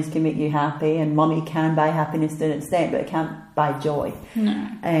external things can make you happy, and money can buy happiness to an extent, but it can't buy joy. No.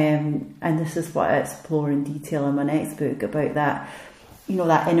 And this is what I explore in detail in my next book, about that, you know,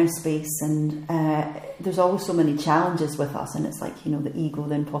 that inner space. And there's always so many challenges with us, and it's like, you know, the ego,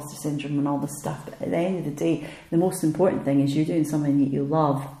 the imposter syndrome and all this stuff. But at the end of the day, the most important thing is you're doing something that you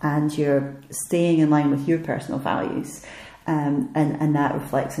love, and you're staying in line with your personal values, and that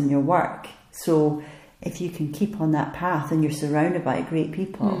reflects in your work. So if you can keep on that path and you're surrounded by great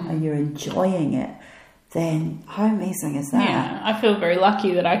people and you're enjoying it, then how amazing is that? Yeah, I feel very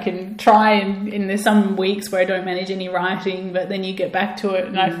lucky that I can try, and there's some weeks where I don't manage any writing, but then you get back to it,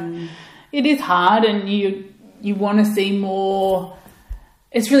 and it is hard, and you want to see more.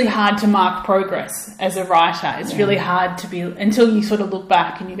 It's really hard to mark progress as a writer. It's really hard to be, until you sort of look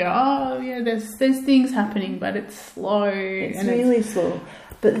back and you go, oh yeah, there's things happening, but it's slow. It's really slow.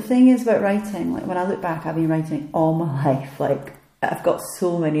 But the thing is about writing, like when I look back, I've been writing all my life. Like, I've got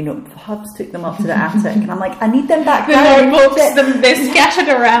so many notes. Hubs took them up to the attic, and I'm like, I need them back down. The notebooks, they're scattered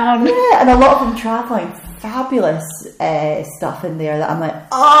around. Yeah, and a lot of them travelling. Fabulous stuff in there that I'm like,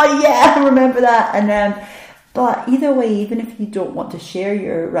 oh yeah, I remember that. And but either way, even if you don't want to share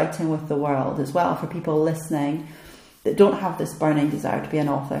your writing with the world as well, for people listening that don't have this burning desire to be an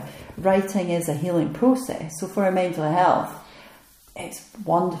author, writing is a healing process. So for our mental health, it's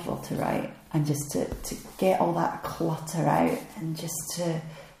wonderful to write, and just to get all that clutter out, and just to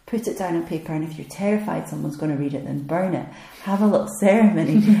put it down on paper. And if you're terrified someone's going to read it, then burn it. Have a little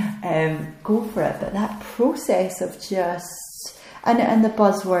ceremony. Go for it. But that process of just... And the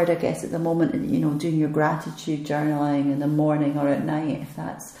buzzword, I guess, at the moment, you know, doing your gratitude journaling in the morning or at night, if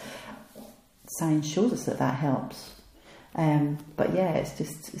that's... Science shows us that helps. But yeah,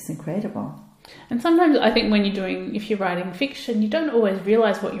 it's incredible. And sometimes I think if you're writing fiction, you don't always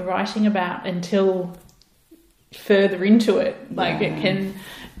realise what you're writing about until further into it. Like it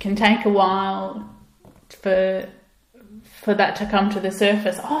can take a while for that to come to the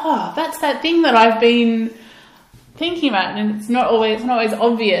surface. Oh, that's that thing that I've been thinking about, and it's not always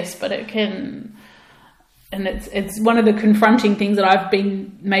obvious, but it can. And it's one of the confronting things that I've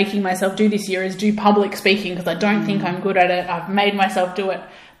been making myself do this year is do public speaking, because I don't think I'm good at it. I've made myself do it,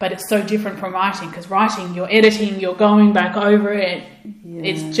 but it's so different from writing, because writing, you're editing, you're going back over it.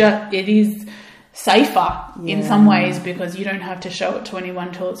 Yeah. It is safer in some ways, because you don't have to show it to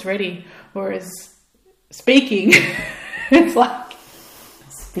anyone till it's ready. Whereas speaking, it's like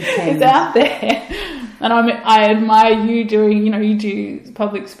it's out there. And I admire you doing, you do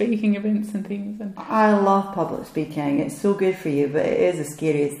public speaking events and things. And I love public speaking. It's so good for you, but it is the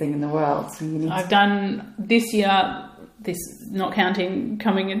scariest thing in the world. So I've done this year, not counting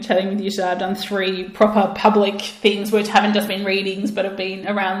coming and chatting with you, so I've done 3 proper public things, which haven't just been readings, but have been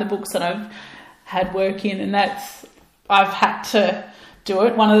around the books that I've had work in, and I've had to do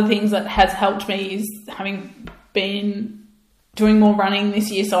it. One of the things that has helped me is having been doing more running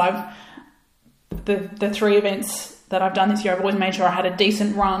this year. So the 3 events that I've done this year, I've always made sure I had a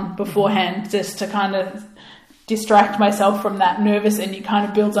decent run beforehand, just to kind of distract myself from that nervous, and it kind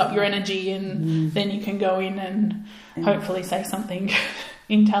of builds up your energy, and then you can go in and hopefully say something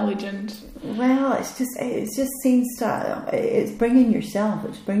intelligent. Well, it just seems to, it's bringing yourself,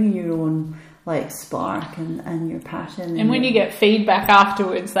 it's bringing your own spark and your passion. And when you get feedback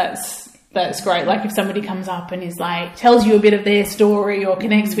afterwards, that's great. Like if somebody comes up and is tells you a bit of their story or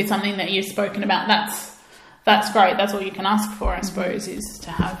connects with something that you've spoken about, that's great. That's all you can ask for, I suppose, is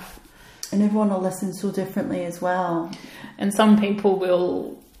to have. And everyone will listen so differently as well. And some people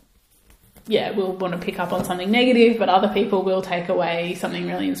will want to pick up on something negative, but other people will take away something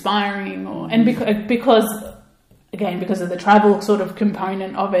really inspiring. Because of the travel sort of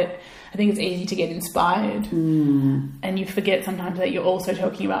component of it, I think it's easy to get inspired, and you forget sometimes that you're also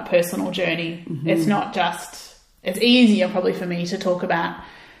talking about personal journey. It's not just, it's easier probably for me to talk about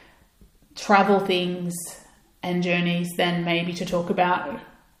travel things and journeys than maybe to talk about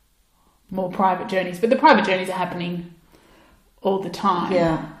more private journeys. But the private journeys are happening all the time.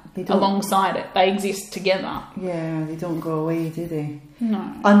 Yeah. Alongside it. They exist together. Yeah, they don't go away, do they?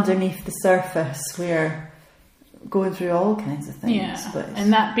 No. Underneath the surface, we're going through all kinds of things. Yeah,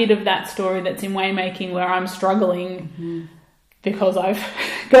 and that bit of that story that's in Waymaking where I'm struggling because I've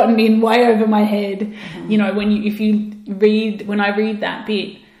gotten in way over my head. When I read that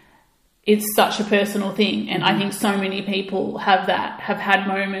bit, it's such a personal thing, and I think so many people have had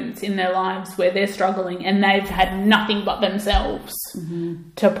moments in their lives where they're struggling and they've had nothing but themselves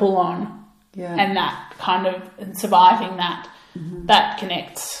to pull on, and that kind of, and surviving that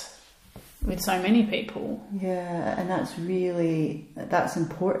connects with so many people. Yeah, and that's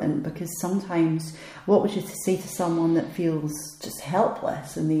important, because sometimes what would you say to someone that feels just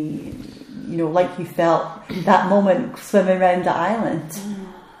helpless, and like you felt that moment swimming around the island?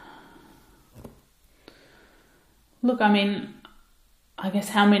 Look, I mean, I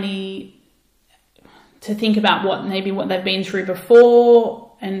guess to think about what they've been through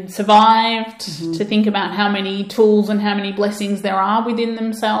before and survived, to think about how many tools and how many blessings there are within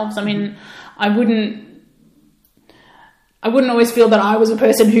themselves. I mean, I wouldn't always feel that I was a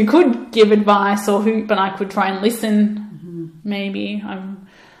person who could give advice but I could try and listen. Maybe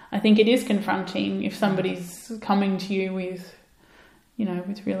I think it is confronting if somebody's coming to you with,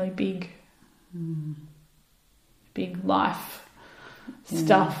 with really big life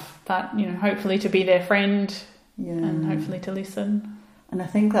stuff, that, hopefully to be their friend and hopefully to listen. And I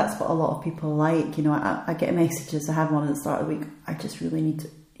think that's what a lot of people like. I get messages. I had one at the start of the week. I just really need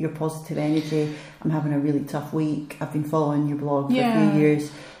your positive energy. I'm having a really tough week. I've been following your blog for a few years.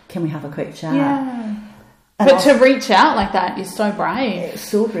 Can we have a quick chat? Yeah. But to reach out like that is so brave. It's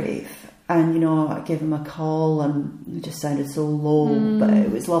so brave. And, I gave him a call and it just sounded so low. But it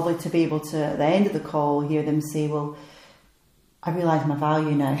was lovely to be able to, at the end of the call, hear them say, well, I realise my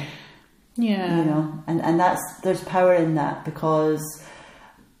value now. Yeah. And there's power in that, because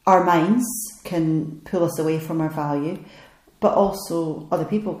our minds can pull us away from our value, but also other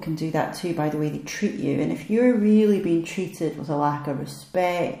people can do that too by the way they treat you. And if you're really being treated with a lack of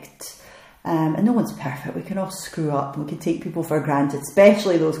respect, and no one's perfect, we can all screw up and we can take people for granted,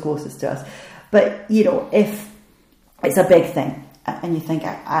 especially those closest to us. But, if it's a big thing and you think,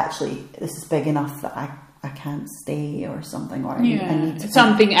 actually, this is big enough that I can't stay or something, or I Yeah, need to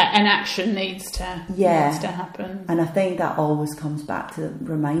something, an action needs to happen. And I think that always comes back to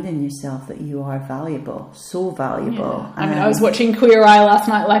reminding yourself that you are valuable, so valuable. Yeah. I mean, I was watching Queer Eye last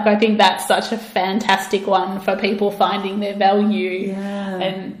night. Like, I think that's such a fantastic one for people finding their value,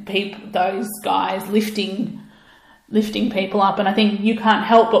 and those guys lifting people up. And I think you can't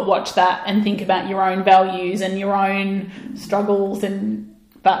help but watch that and think about your own values and your own struggles,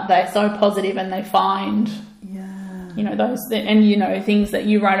 but they're so positive, and they find, you know, those, and, you know, things that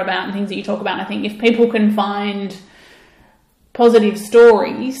you write about and things that you talk about. And I think if people can find positive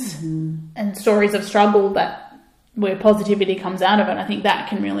stories and stories of struggle where positivity comes out of it, I think that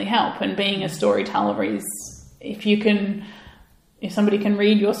can really help. And being a storyteller is, if somebody can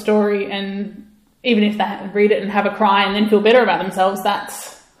read your story, and even if they read it and have a cry and then feel better about themselves,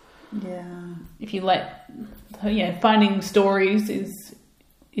 that's, if you finding stories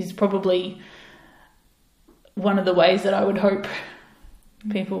is probably one of the ways that I would hope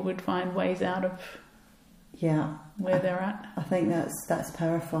people would find ways out of where they're at. I think that's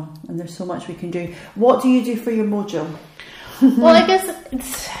powerful, and there's so much we can do. What do you do for your mojo? Well, I guess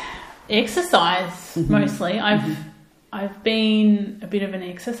it's exercise mostly. I've been a bit of an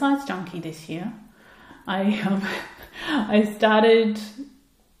exercise junkie this year. I started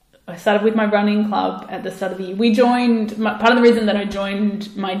with my running club at the start of the year. Part of the reason that I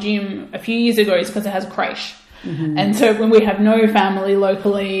joined my gym a few years ago is because it has a creche. And so when we have no family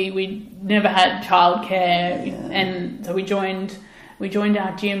locally, we never had childcare, and so we joined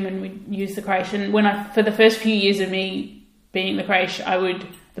our gym and we used the creche. And for the first few years of me being in the creche,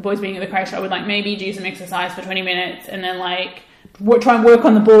 the boys being in the creche, I would like maybe do some exercise for 20 minutes and then like try and work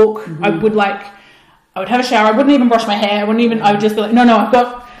on the book. I would have a shower. I wouldn't even brush my hair. I would just be like, no, I've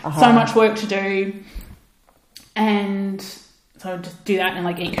got so much work to do. And so I would just do that and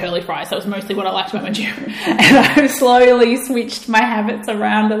like eat curly fries. That was mostly what I liked about my gym. And I slowly switched my habits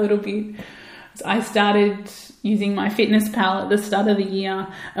around a little bit. So I started using my MyFitnessPal at the start of the year.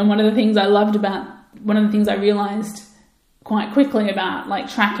 And one of the things I realised quite quickly about like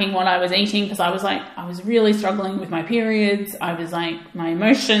tracking what I was eating, because I was really struggling with my periods. I was like, my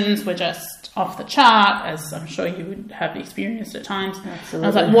emotions were just off the chart, as I'm sure you would have experienced at times. Absolutely. I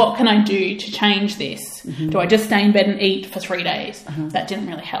was like, what can I do to change this? Do I just stay in bed and eat for 3 days? That didn't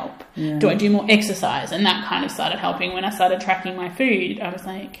really help. Do I do more exercise? And that kind of started helping. When I started tracking my food, I was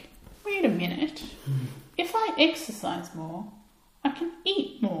like, wait a minute. If I exercise more, I can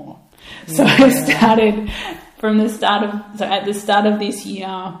eat more. So I started at the start of this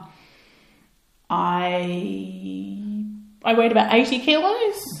year, I weighed about 80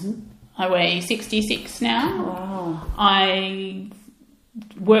 kilos. I weigh 66 now. Wow. I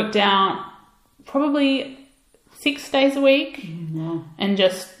worked out probably 6 days a week and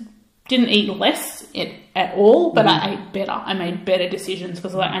just didn't eat less at all, but I ate better. I made better decisions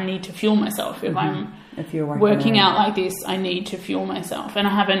because I need to fuel myself. If you're working out like this, I need to fuel myself. And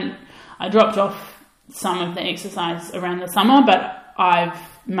I dropped off some of the exercise around the summer, but I've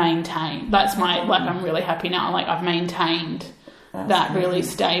maintained. I'm really happy now. Like I've maintained that really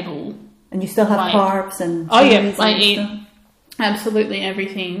stable. And you still have carbs and I eat absolutely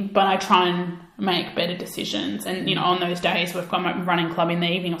everything, but I try and make better decisions. And you know, on those days we've got my running club in the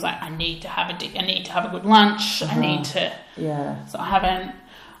evening, I was like, I need to have a good lunch. I need to. Yeah. So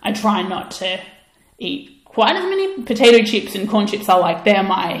I try not to eat quite as many potato chips and corn chips. They're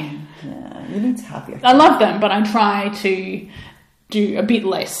my. Yeah, you need to have your. I love them, but I try to do a bit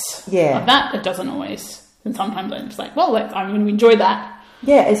less. Yeah. Of that. It doesn't always. And sometimes I'm just like, well, I'm going to enjoy that.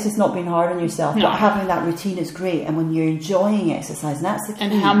 Yeah, it's just not being hard on yourself, no. But having that routine is great. And when you're enjoying exercise, and that's the key.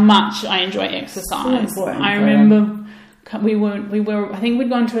 And how much I enjoy exercise. So I remember we were. I think we'd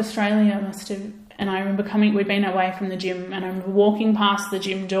gone to Australia. And I remember we'd been away from the gym, and I remember walking past the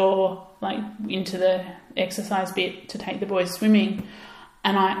gym door, like into the exercise bit to take the boys swimming.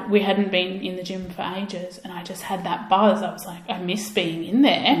 And we hadn't been in the gym for ages, and I just had that buzz. I was like, I miss being in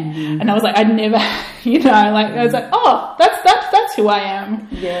there. And I was like, I'd never, I was like, oh, that's who I am.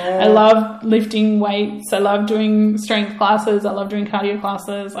 Yeah. I love lifting weights. I love doing strength classes. I love doing cardio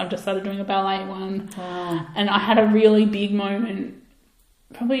classes. I've just started doing a ballet one. Wow. And I had a really big moment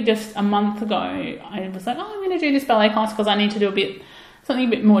probably just a month ago. I was like, I'm going to do this ballet class because I need to do something a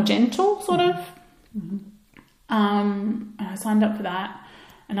bit more gentle, sort of. And I signed up for that.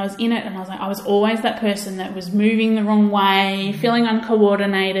 And I was in it, and I was like, I was always that person that was moving the wrong way, feeling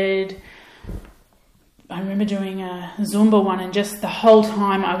uncoordinated. I remember doing a Zumba one, and just the whole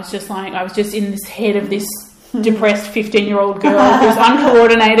time I was just in this head of this depressed 15-year-old girl who's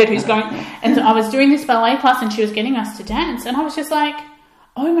uncoordinated, who's going. And so I was doing this ballet class, and she was getting us to dance, and I was just like,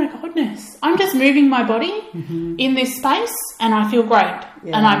 oh my goodness, I'm just moving my body in this space and I feel great.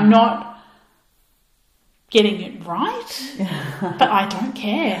 Yeah. And I'm not getting it right, but I don't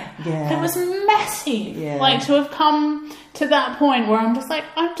care. Yeah. It was massive. Yeah. Like, to have come to that point where I'm just like,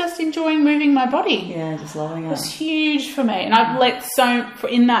 I'm just enjoying moving my body. Yeah, just loving it. It was huge for me. And I've let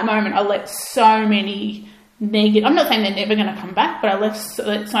in that moment, I let so many negative, I'm not saying they're never going to come back, but I let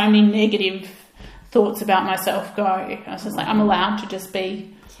so many negative thoughts about myself go. I was just like, I'm allowed to just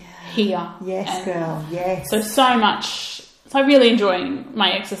be here. Yes, girl. Yes. So much. So I'm really enjoying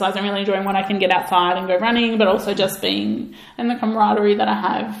my exercise. I'm really enjoying when I can get outside and go running, but also just being, and the camaraderie that I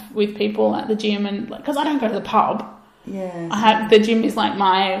have with people at the gym, and because I don't go to the pub. Yeah. The gym is like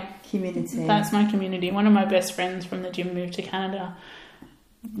my community. That's my community. One of my best friends from the gym moved to Canada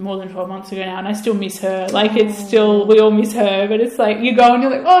more than 12 months ago now, and I still miss her. Like, it's still, we all miss her, but it's like, you go and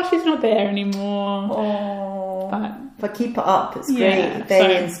you're like, oh, she's not there anymore. Oh. But keep it up. It's great.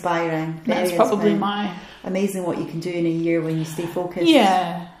 Very inspiring. That's probably amazing what you can do in a year when you stay focused.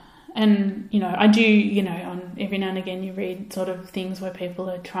 Yeah. And, I do, on every now and again you read sort of things where people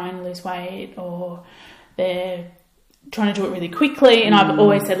are trying to lose weight or they're trying to do it really quickly. And I've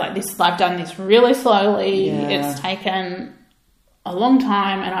always said, like, I've done this really slowly. Yeah. It's taken a long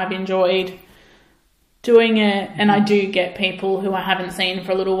time and I've enjoyed doing it. And I do get people who I haven't seen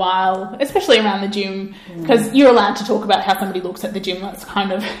for a little while, especially around the gym, because you're allowed to talk about how somebody looks at the gym. That's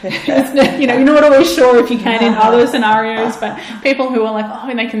kind of, you're not always sure if you can in other scenarios, but people who are like, oh,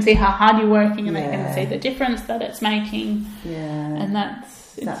 and they can see how hard you're working and they can see the difference that it's making. Yeah. And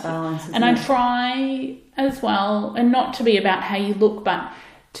that's that balance. And I try as well, and not to be about how you look, but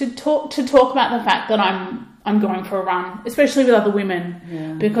to talk about the fact that I'm going for a run, especially with other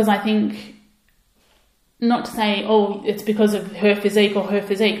women, because I think, not to say, oh, it's because of her physique,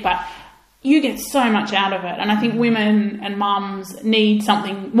 but you get so much out of it. And I think women and mums need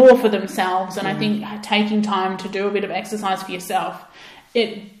something more for themselves. And I think taking time to do a bit of exercise for yourself,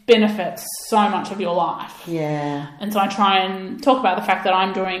 it benefits so much of your life. Yeah. And so I try and talk about the fact that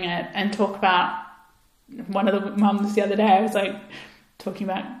I'm doing it, and talk about, one of the mums the other day, I was like talking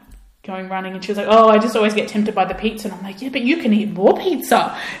about going running, and she was like, oh, I just always get tempted by the pizza. And I'm like, yeah, but you can eat more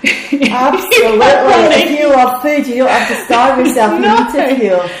pizza. Absolutely. If you love food, you don't have to starve yourself. You need to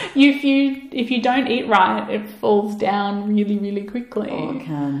fuel. If you don't eat right, it falls down really, really quickly. Oh, it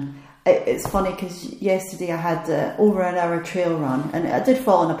can. It's funny because yesterday I had over an hour trail run, and I did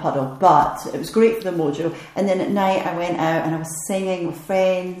fall in a puddle, but it was great for the mojo. And then at night I went out and I was singing with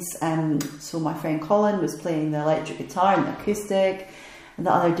friends, and so my friend Colin was playing the electric guitar and the acoustic, and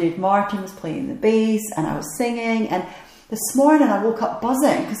the other Dave Martin was playing the bass, and I was singing. And this morning I woke up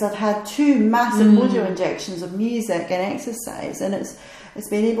buzzing because I'd had 2 massive mojo injections of music and exercise, and it's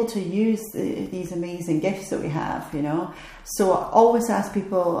been able to use these amazing gifts that we have, So I always ask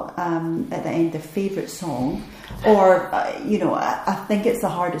people at the end their favourite song, or, I think it's the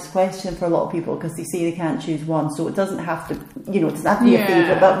hardest question for a lot of people because they say they can't choose one, so it doesn't have to, it doesn't have to be a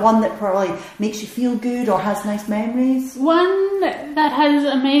favourite, but one that probably makes you feel good or has nice memories. One that has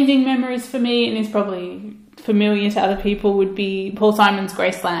amazing memories for me and is probably familiar to other people would be Paul Simon's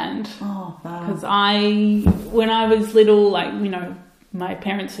Graceland. Oh, wow. Because when I was little, my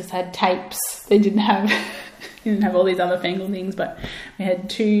parents just had tapes. They didn't have all these other fangled things, but we had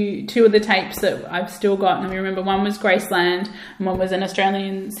two of the tapes that I've still got. And I remember one was Graceland, and one was an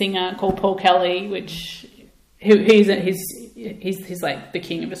Australian singer called Paul Kelly, he's like the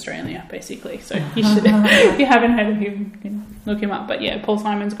king of Australia, basically. So you should, if you haven't heard of him, you can look him up. But yeah, Paul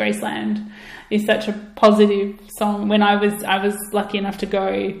Simon's Graceland is such a positive song. When I was lucky enough to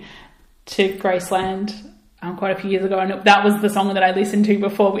go to Graceland quite a few years ago, and that was the song that I listened to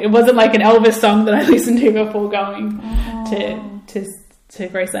before. It wasn't like an Elvis song that I listened to before going to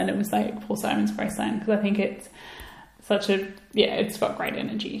Graceland. It was like Paul Simon's Graceland, because I think it's it's got great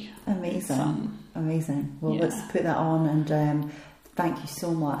energy. Amazing. Well, let's put that on, and thank you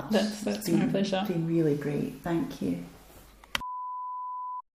so much. That's my pleasure. It's been really great. Thank you.